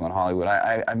knowing people in Hollywood.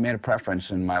 I made a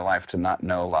preference in my life to not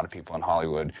know a lot of people in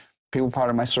Hollywood. People part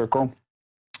of my circle.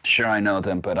 Sure, I know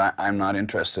them, but I'm not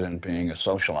interested in being a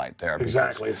socialite there. Because,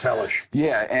 exactly, it's hellish.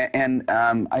 Yeah, and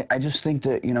I just think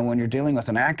that, you know, when you're dealing with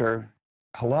an actor,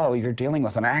 hello, you're dealing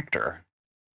with an actor.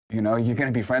 You know, you're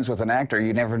going to be friends with an actor.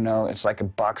 You never know. It's like a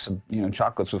box of, you know,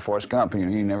 chocolates with Forrest Gump. You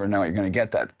know, you never know what you're going to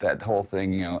get. That whole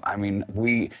thing. You know, I mean,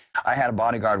 I had a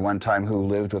bodyguard one time who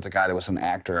lived with a guy that was an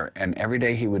actor, and every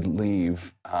day he would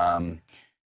leave.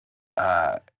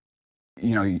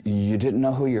 You know, you didn't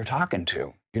know who you're talking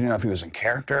to. You didn't know if he was in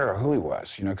character or who he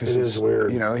was, you know, because it is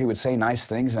weird. You know, he would say nice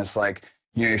things, and it's like,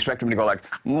 you know, you expect him to go like,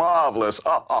 marvelous,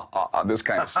 this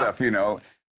kind of stuff, you know.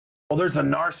 Well, there's the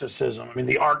narcissism. I mean,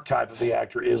 the archetype of the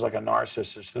actor is like a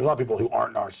narcissist. There's a lot of people who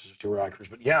aren't narcissists who are actors,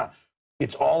 but yeah,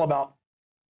 it's all about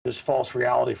this false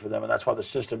reality for them, and that's why the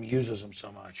system uses them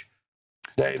so much.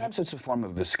 Dave? Sometimes it's a form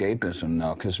of escapism,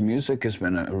 though, because music has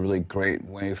been a really great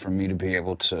way for me to be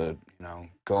able to, you know,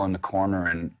 go in the corner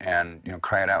and you know,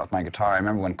 cry it out with my guitar. I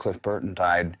remember when Cliff Burton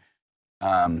died,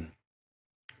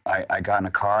 I got in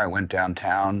a car, I went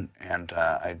downtown, and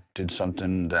I did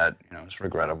something that, you know, was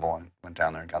regrettable. I went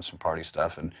down there and got some party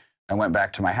stuff, and I went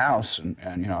back to my house, and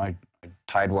you know, I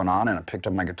tied one on, and I picked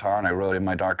up my guitar, and I wrote In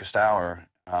My Darkest Hour,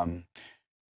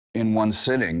 in one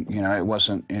sitting. You know, it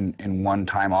wasn't in one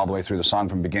time all the way through the song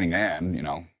from beginning to end, you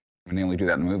know. I mean, they only do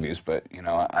that in movies, but, you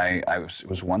know, it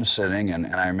was one sitting,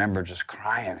 and I remember just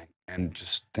crying and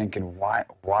just thinking,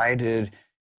 why did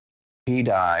he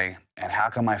die, and how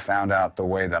come I found out the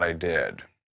way that I did?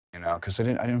 You know, because I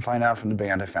didn't find out from the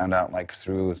band. I found out, like,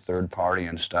 through a third party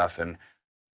and stuff, and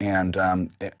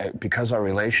because our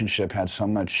relationship had so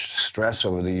much stress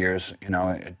over the years, you know,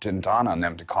 it didn't dawn on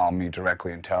them to call me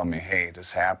directly and tell me, hey, this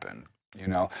happened. You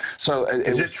know, so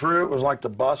is it true? It was like the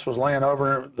bus was laying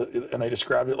over, and they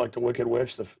described it like the Wicked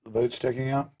Witch, the boot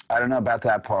sticking out. I don't know about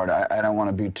that part. I don't want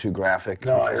to be too graphic.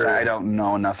 No, I don't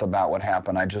know enough about what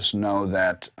happened. I just know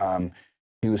that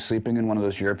He was sleeping in one of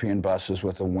those European buses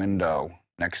with a window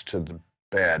next to the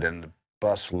bed, and the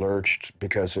bus lurched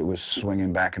because it was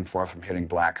swinging back and forth from hitting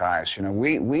black ice. You know,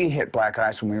 we hit black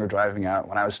ice when we were driving out,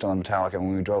 when I was still in Metallica,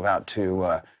 when we drove out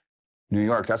to New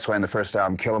York. That's why in the first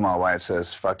album, Kill 'Em All, why it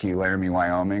says, "Fuck you, Laramie,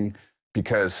 Wyoming,"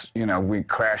 because, you know, we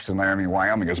crashed in Laramie,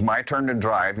 Wyoming. It was my turn to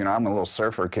drive. You know, I'm a little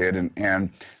surfer kid, and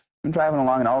I'm driving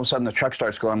along, and all of a sudden the truck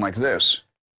starts going like this.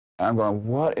 I'm going,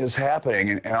 what is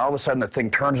happening? And all of a sudden the thing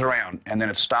turns around, and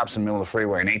then it stops in the middle of the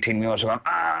freeway, and 18-wheelers are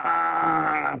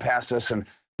going, past us, and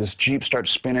this Jeep starts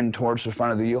spinning towards the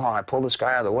front of the U-Haul. I pull this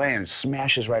guy out of the way, and it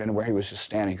smashes right into where he was just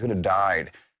standing. He could have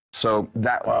died. So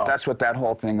that's what that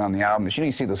whole thing on the album is. You know,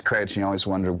 you see those credits, and you always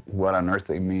wonder what on earth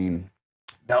they mean.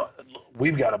 Now,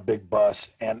 we've got a big bus,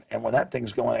 and when that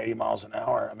thing's going 80 miles an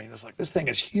hour, I mean, it's like, this thing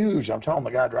is huge. I'm telling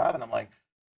the guy driving, I'm like,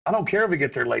 I don't care if we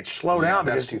get there late, slow down.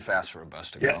 That's too fast for a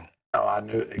bus to go. Oh, I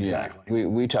knew exactly. Yeah.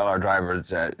 We tell our driver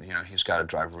that, you know, he's got to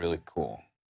drive really cool.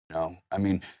 You know, I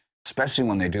mean, especially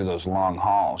when they do those long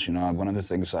hauls. You know, one of the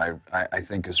things I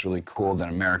think is really cool that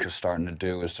America's starting to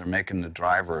do is they're making the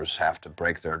drivers have to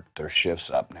break their shifts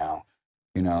up now.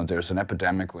 You know, there's an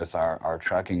epidemic with our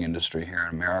trucking industry here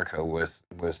in America with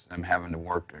them having to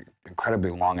work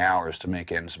incredibly long hours to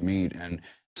make ends meet, and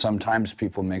sometimes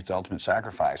people make the ultimate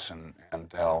sacrifice, and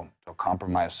they'll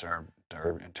compromise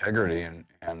their integrity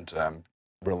and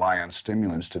rely on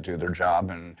stimulants to do their job.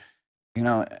 And, you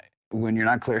know, when you're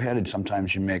not clear-headed,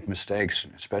 sometimes you make mistakes,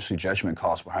 especially judgment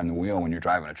calls behind the wheel when you're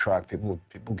driving a truck. People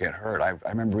get hurt. I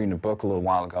remember reading a book a little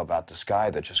while ago about this guy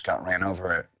that just got ran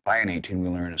over by an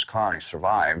 18-wheeler in his car, and he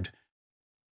survived.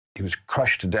 He was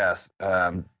crushed to death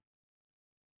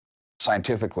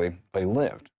scientifically, but he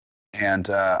lived. And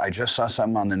I just saw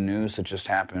something on the news that just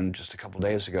happened just a couple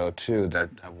days ago, too, that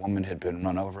a woman had been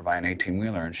run over by an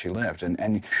 18-wheeler and she lived.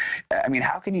 And I mean,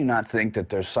 how can you not think that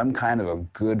there's some kind of a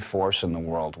good force in the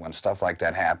world when stuff like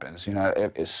that happens? You know,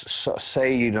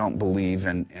 say you don't believe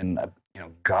in you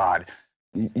know, God.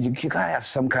 You got to have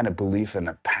some kind of belief in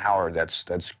a power that's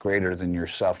greater than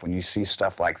yourself when you see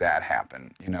stuff like that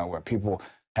happen, you know, where people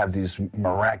have these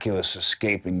miraculous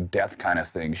escaping death kind of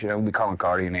things. You know, we call them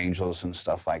guardian angels and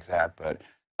stuff like that, but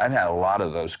I've had a lot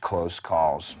of those close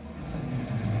calls.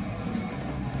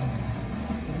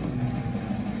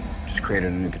 Just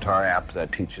created a new guitar app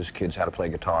that teaches kids how to play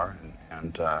guitar,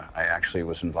 and I actually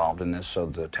was involved in this, so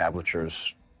the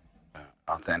tablature's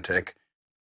authentic.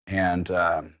 And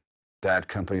that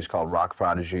company's called Rock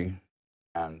Prodigy.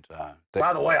 And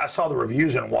by the way, I saw the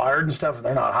reviews in Wired and stuff, and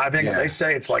they're not hyping it. They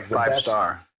say it's like the best.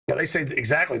 5-star. Yeah, they say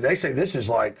exactly. They say this is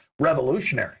like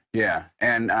revolutionary. Yeah,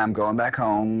 and I'm going back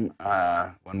home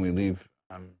when we leave.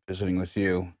 I'm visiting with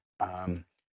you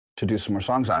to do some more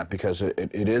songs on it because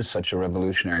it is such a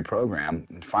revolutionary program.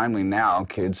 And finally, now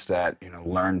kids that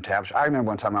learn tablature. I remember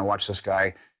one time I watched this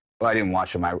guy. Well, I didn't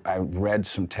watch him. I read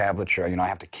some tablature. I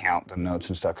have to count the notes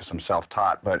and stuff because I'm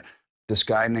self-taught, but this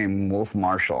guy named Wolf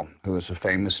Marshall, who is a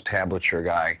famous tablature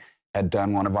guy, had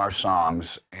done one of our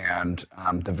songs, and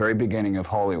the very beginning of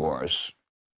Holy Wars,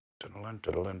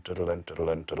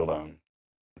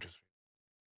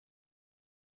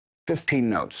 15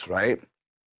 notes, right?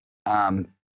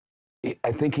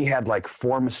 I think he had like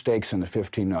 4 mistakes in the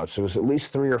 15 notes. There was at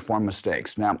least 3 or 4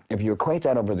 mistakes. Now, if you equate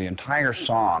that over the entire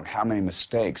song, how many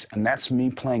mistakes? And that's me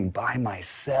playing by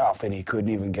myself, and he couldn't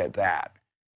even get that.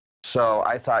 So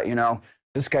I thought,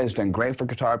 this guy's done great for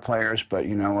guitar players, but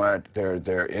you know what?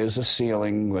 There is a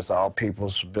ceiling with all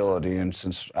people's ability, and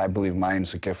since I believe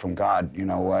mine's a gift from God, you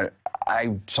know what?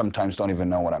 I sometimes don't even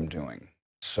know what I'm doing.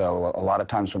 So a lot of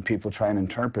times when people try and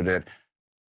interpret it,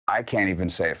 I can't even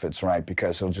say if it's right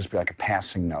because it'll just be like a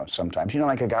passing note sometimes.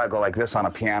 Like a guy go like this on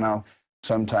a piano.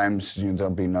 Sometimes there'll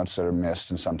be notes that are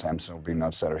missed, and sometimes there'll be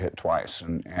notes that are hit twice,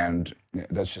 and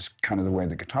that's just kind of the way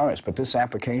the guitar is. But this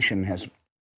application has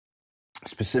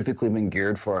specifically been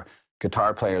geared for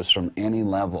guitar players from any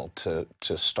level to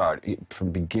start,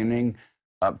 from beginning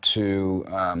up to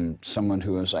someone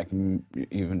who is like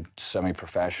even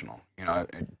semi-professional.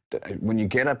 When you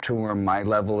get up to where my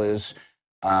level is,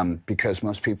 because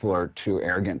most people are too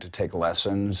arrogant to take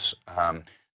lessons,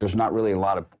 there's not really a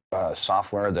lot of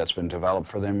software that's been developed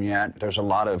for them yet. There's a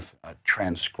lot of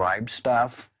transcribed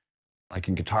stuff. Like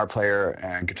in Guitar Player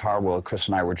and Guitar World, Chris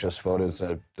and I were just voted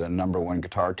the #1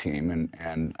 guitar team,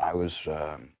 and I was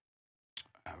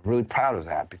really proud of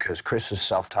that because Chris is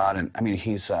self-taught, and I mean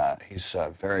he's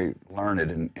very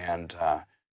learned, and I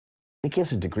think he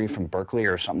has a degree from Berkeley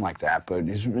or something like that. But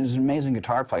he's an amazing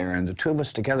guitar player, and the two of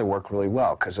us together work really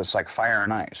well because it's like fire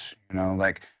and ice.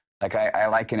 Like I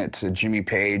liken it to Jimmy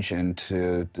Page and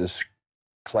to this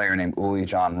player named Uli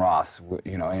John Roth.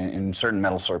 You know, in certain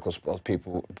metal circles, both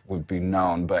people would be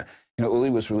known, but you know, Uli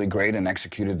was really great and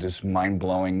executed this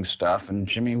mind-blowing stuff, and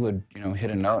Jimmy would, you know,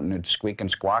 hit a note and it'd squeak and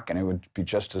squawk, and it would be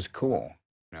just as cool,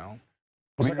 you know?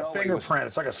 It's like a fingerprint.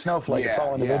 It's like a snowflake. It's all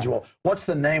Yeah. individual. What's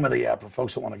the name of the app for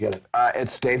folks that want to get it?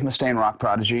 It's Dave Mustaine Rock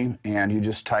Prodigy, and you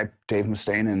just type Dave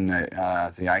Mustaine in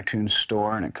the iTunes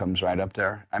store, and it comes right up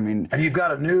there. I mean, And you've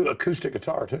got a new acoustic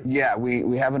guitar too. yeah,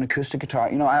 we have an acoustic guitar.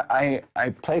 You know,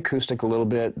 I play acoustic a little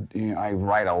bit. You know, I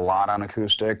write a lot on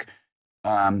acoustic,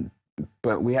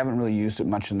 but we haven't really used it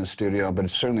much in the studio. But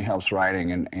it certainly helps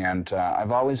writing, and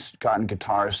I've always gotten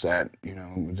guitars that, you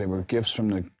know, they were gifts from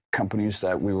the companies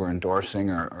that we were endorsing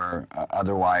or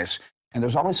otherwise, and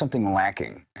there's always something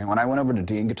lacking. And when I went over to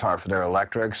Dean Guitar for their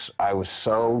electrics, I was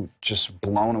so just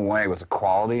blown away with the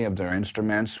quality of their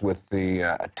instruments, with the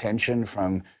attention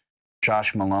from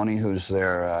Josh Maloney, who's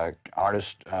their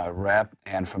artist rep,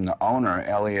 and from the owner,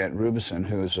 Elliot Rubison,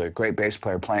 who's a great bass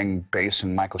player playing bass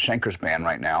in Michael Schenker's band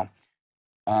right now.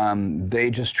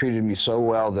 They just treated me so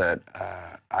well that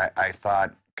I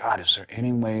thought, God, is there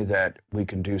any way that we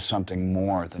can do something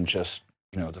more than just,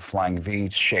 you know, the Flying V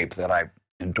shape that I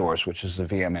endorse, which is the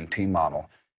VMNT model?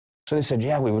 So they said,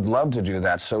 yeah, we would love to do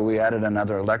that. So we added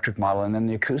another electric model, and then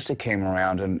the acoustic came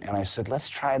around, and I said, let's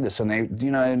try this. And they,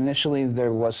 you know, initially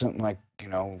there wasn't, like, you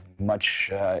know, much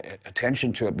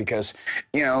attention to it because,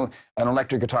 you know, an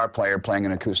electric guitar player playing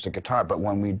an acoustic guitar. But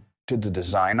when we did the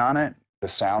design on it, the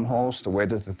sound holes, the way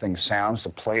that the thing sounds, the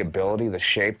playability, the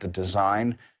shape, the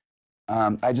design,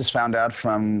 I just found out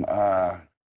from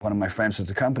one of my friends at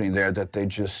the company there that they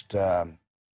just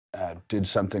did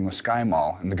something with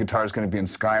SkyMall, and the guitar is going to be in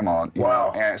SkyMall.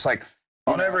 Wow. And it's like,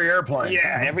 On every airplane.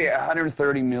 yeah, every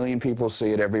 130 million people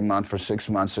see it every month for 6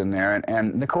 months in there.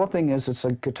 And the cool thing is it's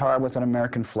a guitar with an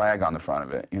American flag on the front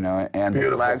of it, you know, and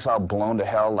Beautiful. the flag's all blown to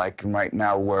hell, like right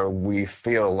now, where we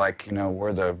feel like, you know,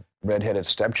 we're the redheaded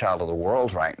stepchild of the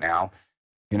world right now.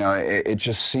 You know, it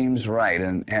just seems right.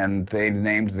 And they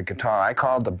named the guitar, I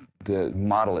called the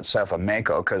model itself a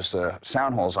Mako because the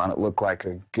sound holes on it look like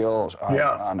a gill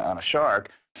on a shark.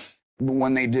 But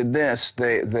when they did this,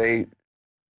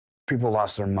 people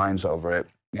lost their minds over it,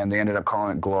 and they ended up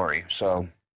calling it Glory. So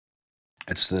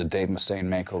it's the Dave Mustaine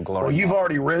Mako Glory. Well, you've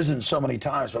already risen so many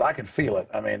times, but I can feel it.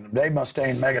 I mean, Dave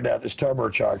Mustaine Megadeth is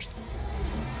turbocharged.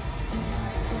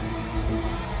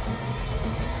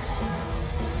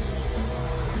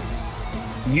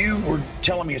 You were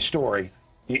telling me a story,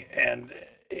 and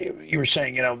you were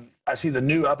saying, you know, I see the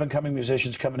new up-and-coming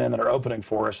musicians coming in that are opening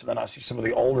for us, and then I see some of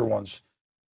the older ones,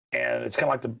 and it's kind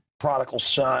of like the prodigal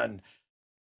son.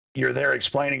 You're there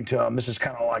explaining to them, this is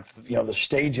kind of like, you know, the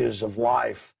stages of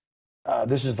life.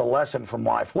 This is the lesson from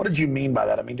life. What did you mean by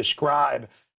that? I mean, describe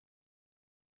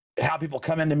how people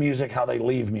come into music, how they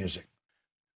leave music.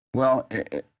 Well,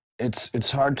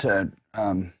 it's hard to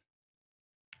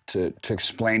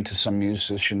explain to some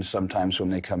musicians sometimes when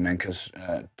they come in, because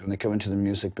when they come into the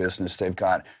music business, they've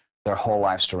got their whole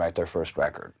lives to write their first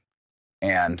record.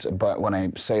 But when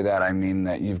I say that, I mean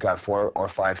that you've got 4 or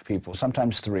 5 people,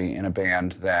 sometimes 3 in a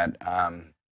band that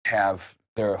have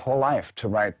their whole life to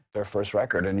write their first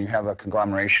record, and you have a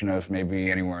conglomeration of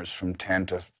maybe anywhere from 10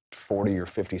 to 40 or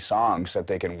 50 songs that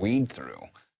they can weed through.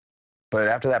 But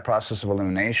after that process of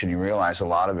elimination, you realize a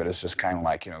lot of it is just kind of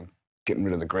like, you know, getting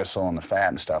rid of the gristle and the fat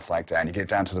and stuff like that. And you get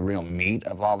down to the real meat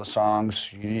of all the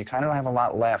songs, you kind of don't have a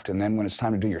lot left. And then when it's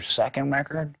time to do your second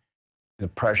record, the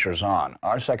pressure's on.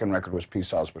 Our second record was Peace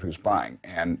Sells, But Who's Buying?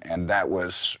 And that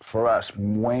was, for us,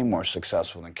 way more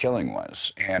successful than Killing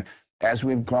was. And as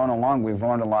we've grown along, we've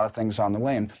learned a lot of things on the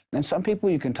way. And some people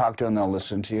you can talk to and they'll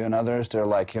listen to you, and others, they're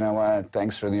like, you know what,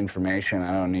 thanks for the information.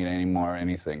 I don't need any more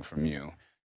anything from you.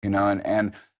 You know,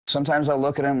 and sometimes I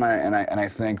look at them and I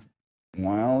think,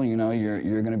 well, you know,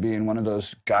 you're going to be in one of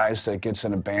those guys that gets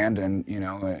in a band and, you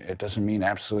know, it doesn't mean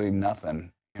absolutely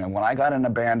nothing. You know, when I got in a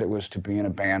band, it was to be in a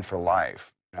band for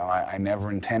life. You know, I never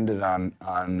intended on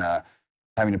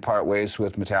having to part ways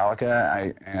with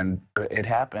Metallica, but it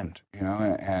happened. You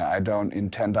know, and I don't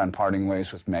intend on parting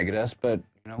ways with Megadeth, but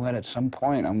you know what? At some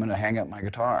point, I'm going to hang up my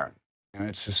guitar. You know,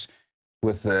 it's just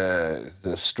with the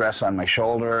stress on my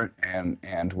shoulder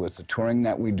and with the touring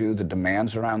that we do, the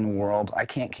demands around the world, I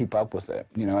can't keep up with it.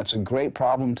 You know, it's a great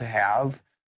problem to have.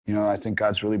 You know, I think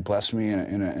God's really blessed me in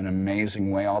an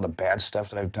amazing way. All the bad stuff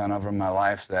that I've done over my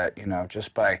life, that, you know,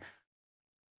 just by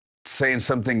saying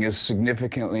something as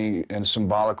significantly and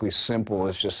symbolically simple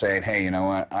as just saying, hey, you know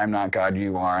what, I'm not God,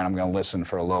 you are, and I'm going to listen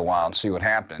for a little while and see what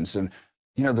happens. And,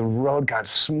 you know, the road got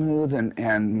smooth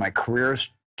and my career's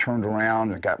turned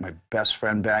around. I got my best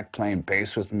friend back playing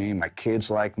bass with me. My kids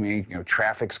like me. You know,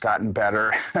 traffic's gotten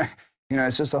better. You know,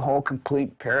 it's just a whole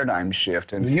complete paradigm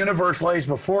shift. And The universe lays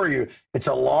before you. It's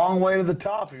a long way to the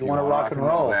top if you want to rock and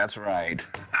roll. That's right.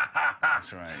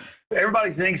 That's right.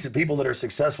 Everybody thinks that people that are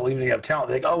successful, even if you have talent,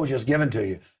 they think, oh, it's just given to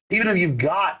you. Even if you've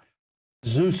got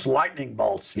Zeus lightning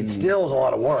bolts, it still is a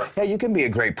lot of work. Yeah, you can be a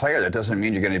great player. That doesn't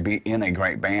mean you're going to be in a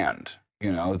great band.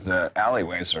 You know, the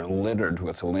alleyways are littered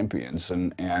with Olympians,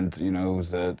 and you know,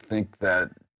 think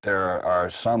that there are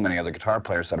so many other guitar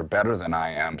players that are better than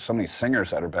I am, so many singers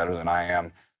that are better than I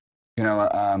am. You know,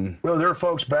 well, there are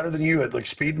folks better than you at like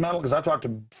speed metal, because I've talked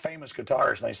to famous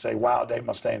guitarists and they say, wow, Dave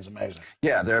Mustaine's amazing.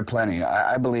 Yeah, there are plenty.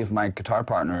 I believe my guitar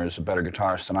partner is a better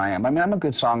guitarist than I am. I mean, I'm a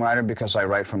good songwriter because I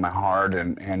write from my heart,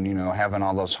 and you know, having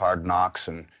all those hard knocks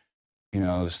and, you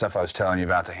know, the stuff I was telling you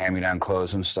about, the hand-me-down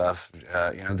clothes and stuff,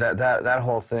 you know, that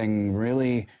whole thing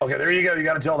really... Okay, there you go. You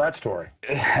got to tell that story.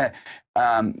 It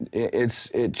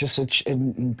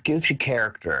gives you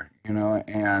character, you know,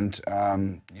 and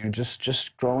you know,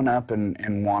 just growing up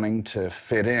and wanting to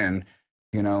fit in,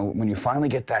 you know, when you finally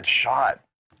get that shot,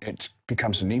 it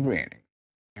becomes inebriating,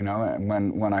 you know.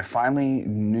 And when I finally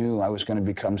knew I was going to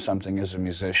become something as a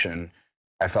musician,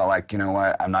 I felt like, you know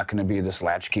what, I'm not going to be this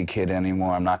latchkey kid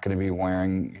anymore. I'm not going to be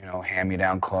wearing, you know,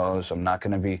 hand-me-down clothes. I'm not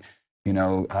going to be, you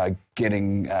know,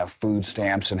 getting food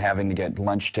stamps and having to get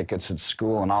lunch tickets at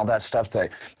school and all that stuff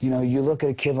that, you know, you look at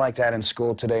a kid like that in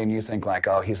school today and you think like,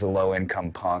 oh, he's a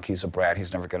low-income punk. He's a brat.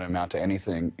 He's never going to amount to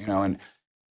anything, you know,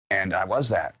 and I was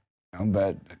that. You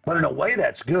know, but in a way,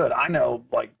 that's good. I know,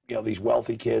 like, you know, these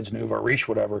wealthy kids, nouveau riche,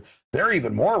 whatever, they're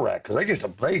even more wrecked because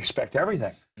they expect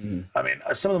everything. I mean,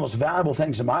 some of the most valuable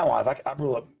things in my life, I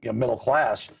grew up, you know, middle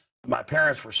class. My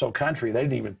parents were so country, they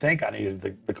didn't even think I needed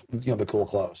the cool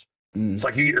clothes. It's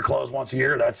like you get your clothes once a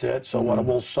year, that's it. So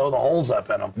we'll sew the holes up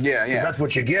in them. Yeah, yeah. That's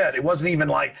what you get. It wasn't even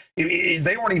like, they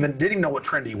didn't even know what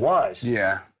trendy was.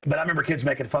 Yeah. But I remember kids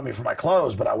making fun of me for my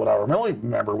clothes, but what I really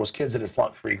remember was kids that had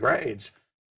flunked 3 grades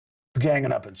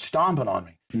ganging up and stomping on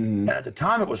me. And at the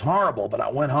time, it was horrible, but I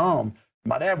went home.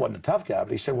 My dad wasn't a tough guy,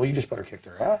 but he said, well, you just better kick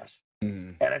their ass.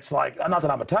 And it's like, not that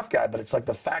I'm a tough guy, but it's like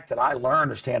the fact that I learned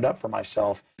to stand up for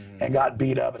myself and got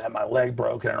beat up and had my leg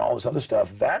broken and all this other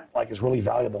stuff, that like is really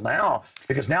valuable now,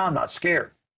 because now I'm not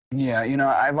scared. Yeah, you know,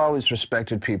 I've always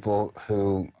respected people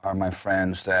who are my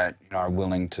friends that, you know, are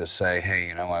willing to say, hey,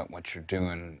 you know what you're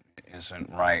doing isn't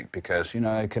right, because, you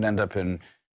know, it could end up in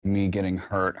me getting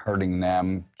hurt, hurting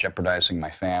them, jeopardizing my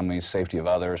family, safety of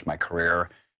others, my career.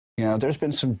 You know, there's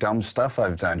been some dumb stuff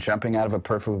I've done, jumping out of a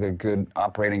perfectly good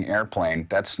operating airplane.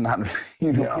 That's not,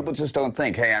 you know, people just don't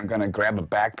think, hey, I'm going to grab a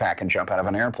backpack and jump out of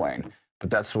an airplane.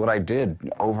 But that's what I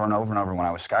did over and over and over when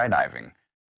I was skydiving.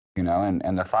 You know,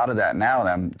 and the thought of that now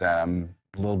that I'm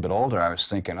a little bit older, I was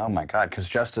thinking, oh my God, because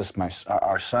Justice,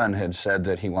 our son, had said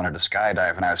that he wanted to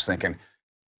skydive, and I was thinking,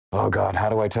 oh God, how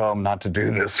do I tell him not to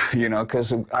do this? You know,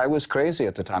 because I was crazy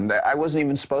at the time. I wasn't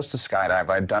even supposed to skydive.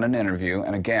 I'd done an interview,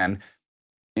 and again,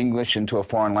 English into a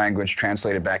foreign language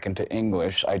translated back into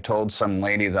English. I told some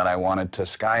lady that I wanted to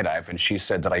skydive, and she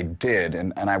said that I did,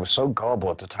 and I was so gullible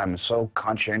at the time and so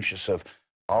conscientious of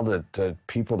all the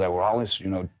people that were always, you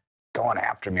know, going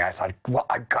after me. I thought, well,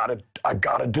 I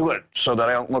gotta do it so that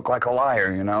I don't look like a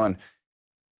liar, you know.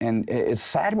 And it's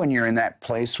sad when you're in that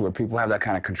place where people have that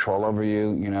kind of control over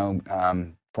you, you know.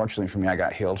 Fortunately for me, I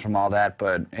got healed from all that,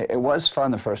 but it was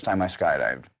fun the first time I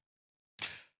skydived.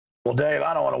 Well, Dave,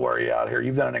 I don't want to worry you out here.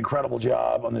 You've done an incredible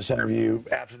job on this interview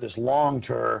after this long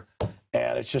tour,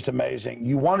 and it's just amazing.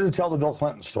 You wanted to tell the Bill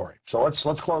Clinton story, so let's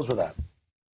close with that.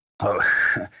 Oh,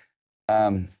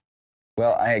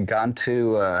 well, I had gone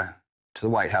to the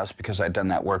White House because I'd done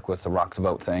that work with the Rock the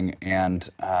Vote thing, and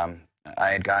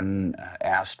I had gotten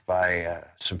asked by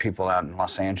some people out in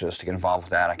Los Angeles to get involved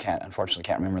with that. Unfortunately,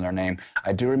 can't remember their name.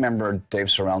 I do remember Dave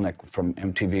Sorelnik from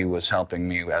MTV was helping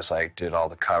me as I did all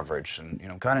the coverage, and you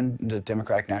know, got into the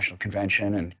Democratic National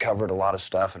Convention and covered a lot of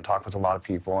stuff and talked with a lot of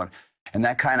people, and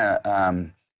that kind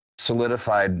of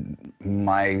solidified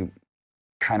my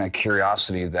kind of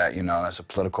curiosity that, you know, as a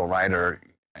political writer,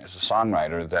 as a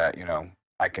songwriter, that, you know,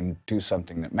 I can do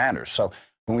something that matters. So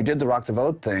when we did the Rock the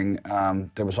Vote thing,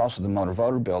 there was also the motor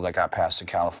voter bill that got passed in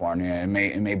California. It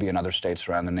may be in other states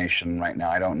around the nation right now,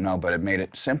 I don't know, but it made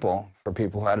it simple for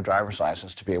people who had a driver's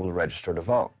license to be able to register to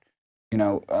vote. You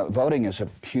know, voting is a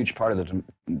huge part of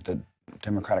the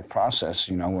democratic process.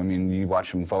 You know, I mean, you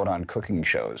watch them vote on cooking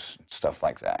shows, stuff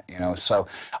like that, you know. So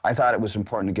I thought it was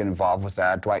important to get involved with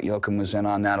that. Dwight Yoakam was in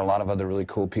on that. A lot of other really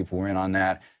cool people were in on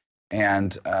that.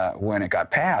 And when it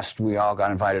got passed, we all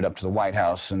got invited up to the White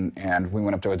House, and we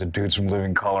went up there with the dudes from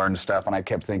Living Color and stuff, and I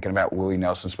kept thinking about Willie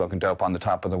Nelson smoking dope on the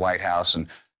top of the White House, and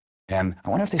And I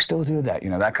wonder if they still do that,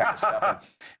 that kind of stuff.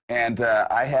 And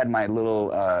I had my little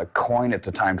coin at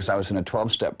the time because I was in a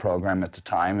 12-step program at the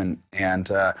time.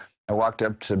 And I walked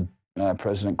up to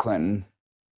President Clinton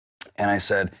and I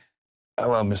said,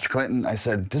 "Hello, Mr. Clinton." I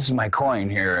said, "This is my coin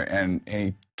here." And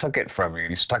he took it from me and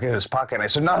he stuck it in his pocket. And I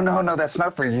said, no, that's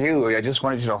not for you. I just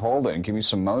wanted you to hold it and give me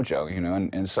some mojo,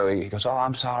 And so he goes, "Oh,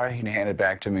 I'm sorry." And he handed it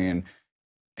back to me.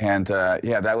 And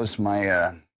yeah, that was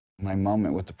my my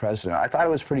moment with the president. I thought it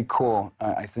was pretty cool.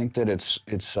 I think that it's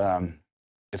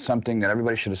something that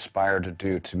everybody should aspire to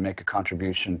do, to make a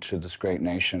contribution to this great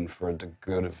nation for the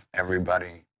good of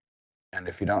everybody. And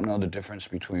if you don't know the difference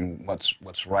between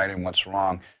what's right and what's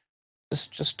wrong,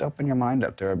 just open your mind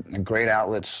up. There are great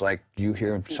outlets like you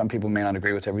here. Some people may not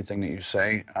agree with everything that you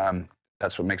say.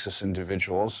 That's what makes us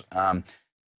individuals.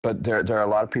 But there are a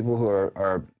lot of people who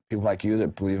are people like you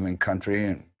that believe in country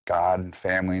and God and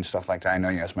family and stuff like that. I know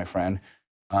you as my friend.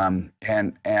 You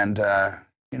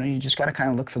just got to kind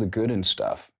of look for the good in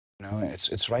stuff.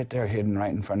 It's right there, hidden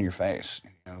right in front of your face.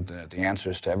 The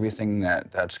answers to everything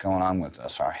that's going on with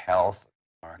us, our health,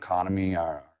 our economy,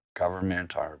 our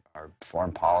government, our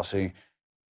foreign policy.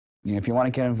 If you want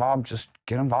to get involved, just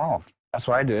get involved. That's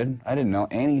what I did. I didn't know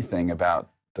anything about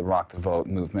the Rock the Vote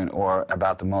movement or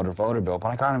about the motor voter bill, but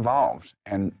I got involved.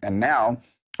 And now,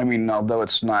 I mean, although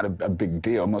it's not a big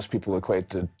deal, most people equate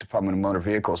the Department of Motor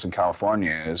Vehicles in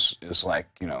California is like,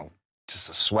 just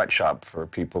a sweatshop for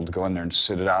people to go in there and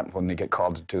sit it out when they get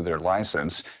called to do their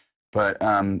license. But,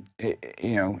 at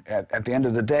the end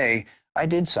of the day, I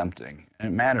did something, and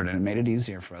it mattered, and it made it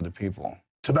easier for other people.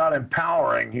 It's about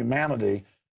empowering humanity,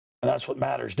 and that's what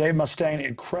matters. Dave Mustaine,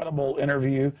 incredible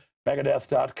interview,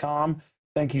 Megadeth.com.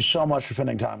 Thank you so much for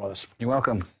spending time with us. You're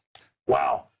welcome.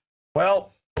 Wow.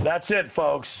 Well, that's it,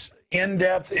 folks.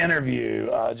 In-depth interview,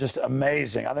 just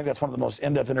amazing. I think that's one of the most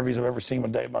in-depth interviews I've ever seen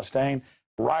with Dave Mustaine,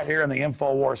 right here in the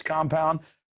Infowars compound.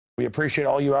 We appreciate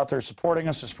all you out there supporting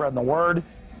us and spreading the word.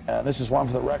 And this is one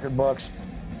for the record books.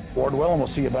 Lord willing, we'll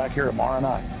see you back here tomorrow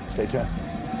night. Stay tuned.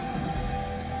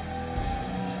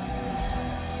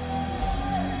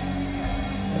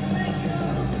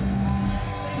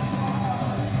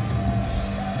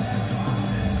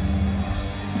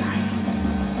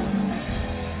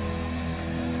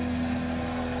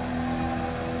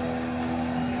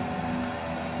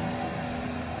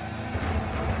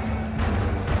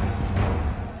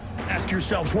 Ask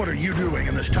yourselves, what are you doing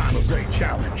in this time of great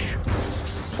challenge?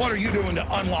 What are you doing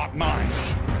to unlock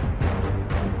minds?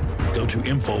 Go to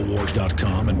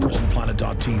Infowars.com and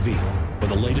PrisonPlanet.tv for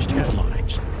the latest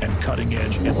headlines and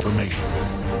cutting-edge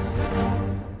information.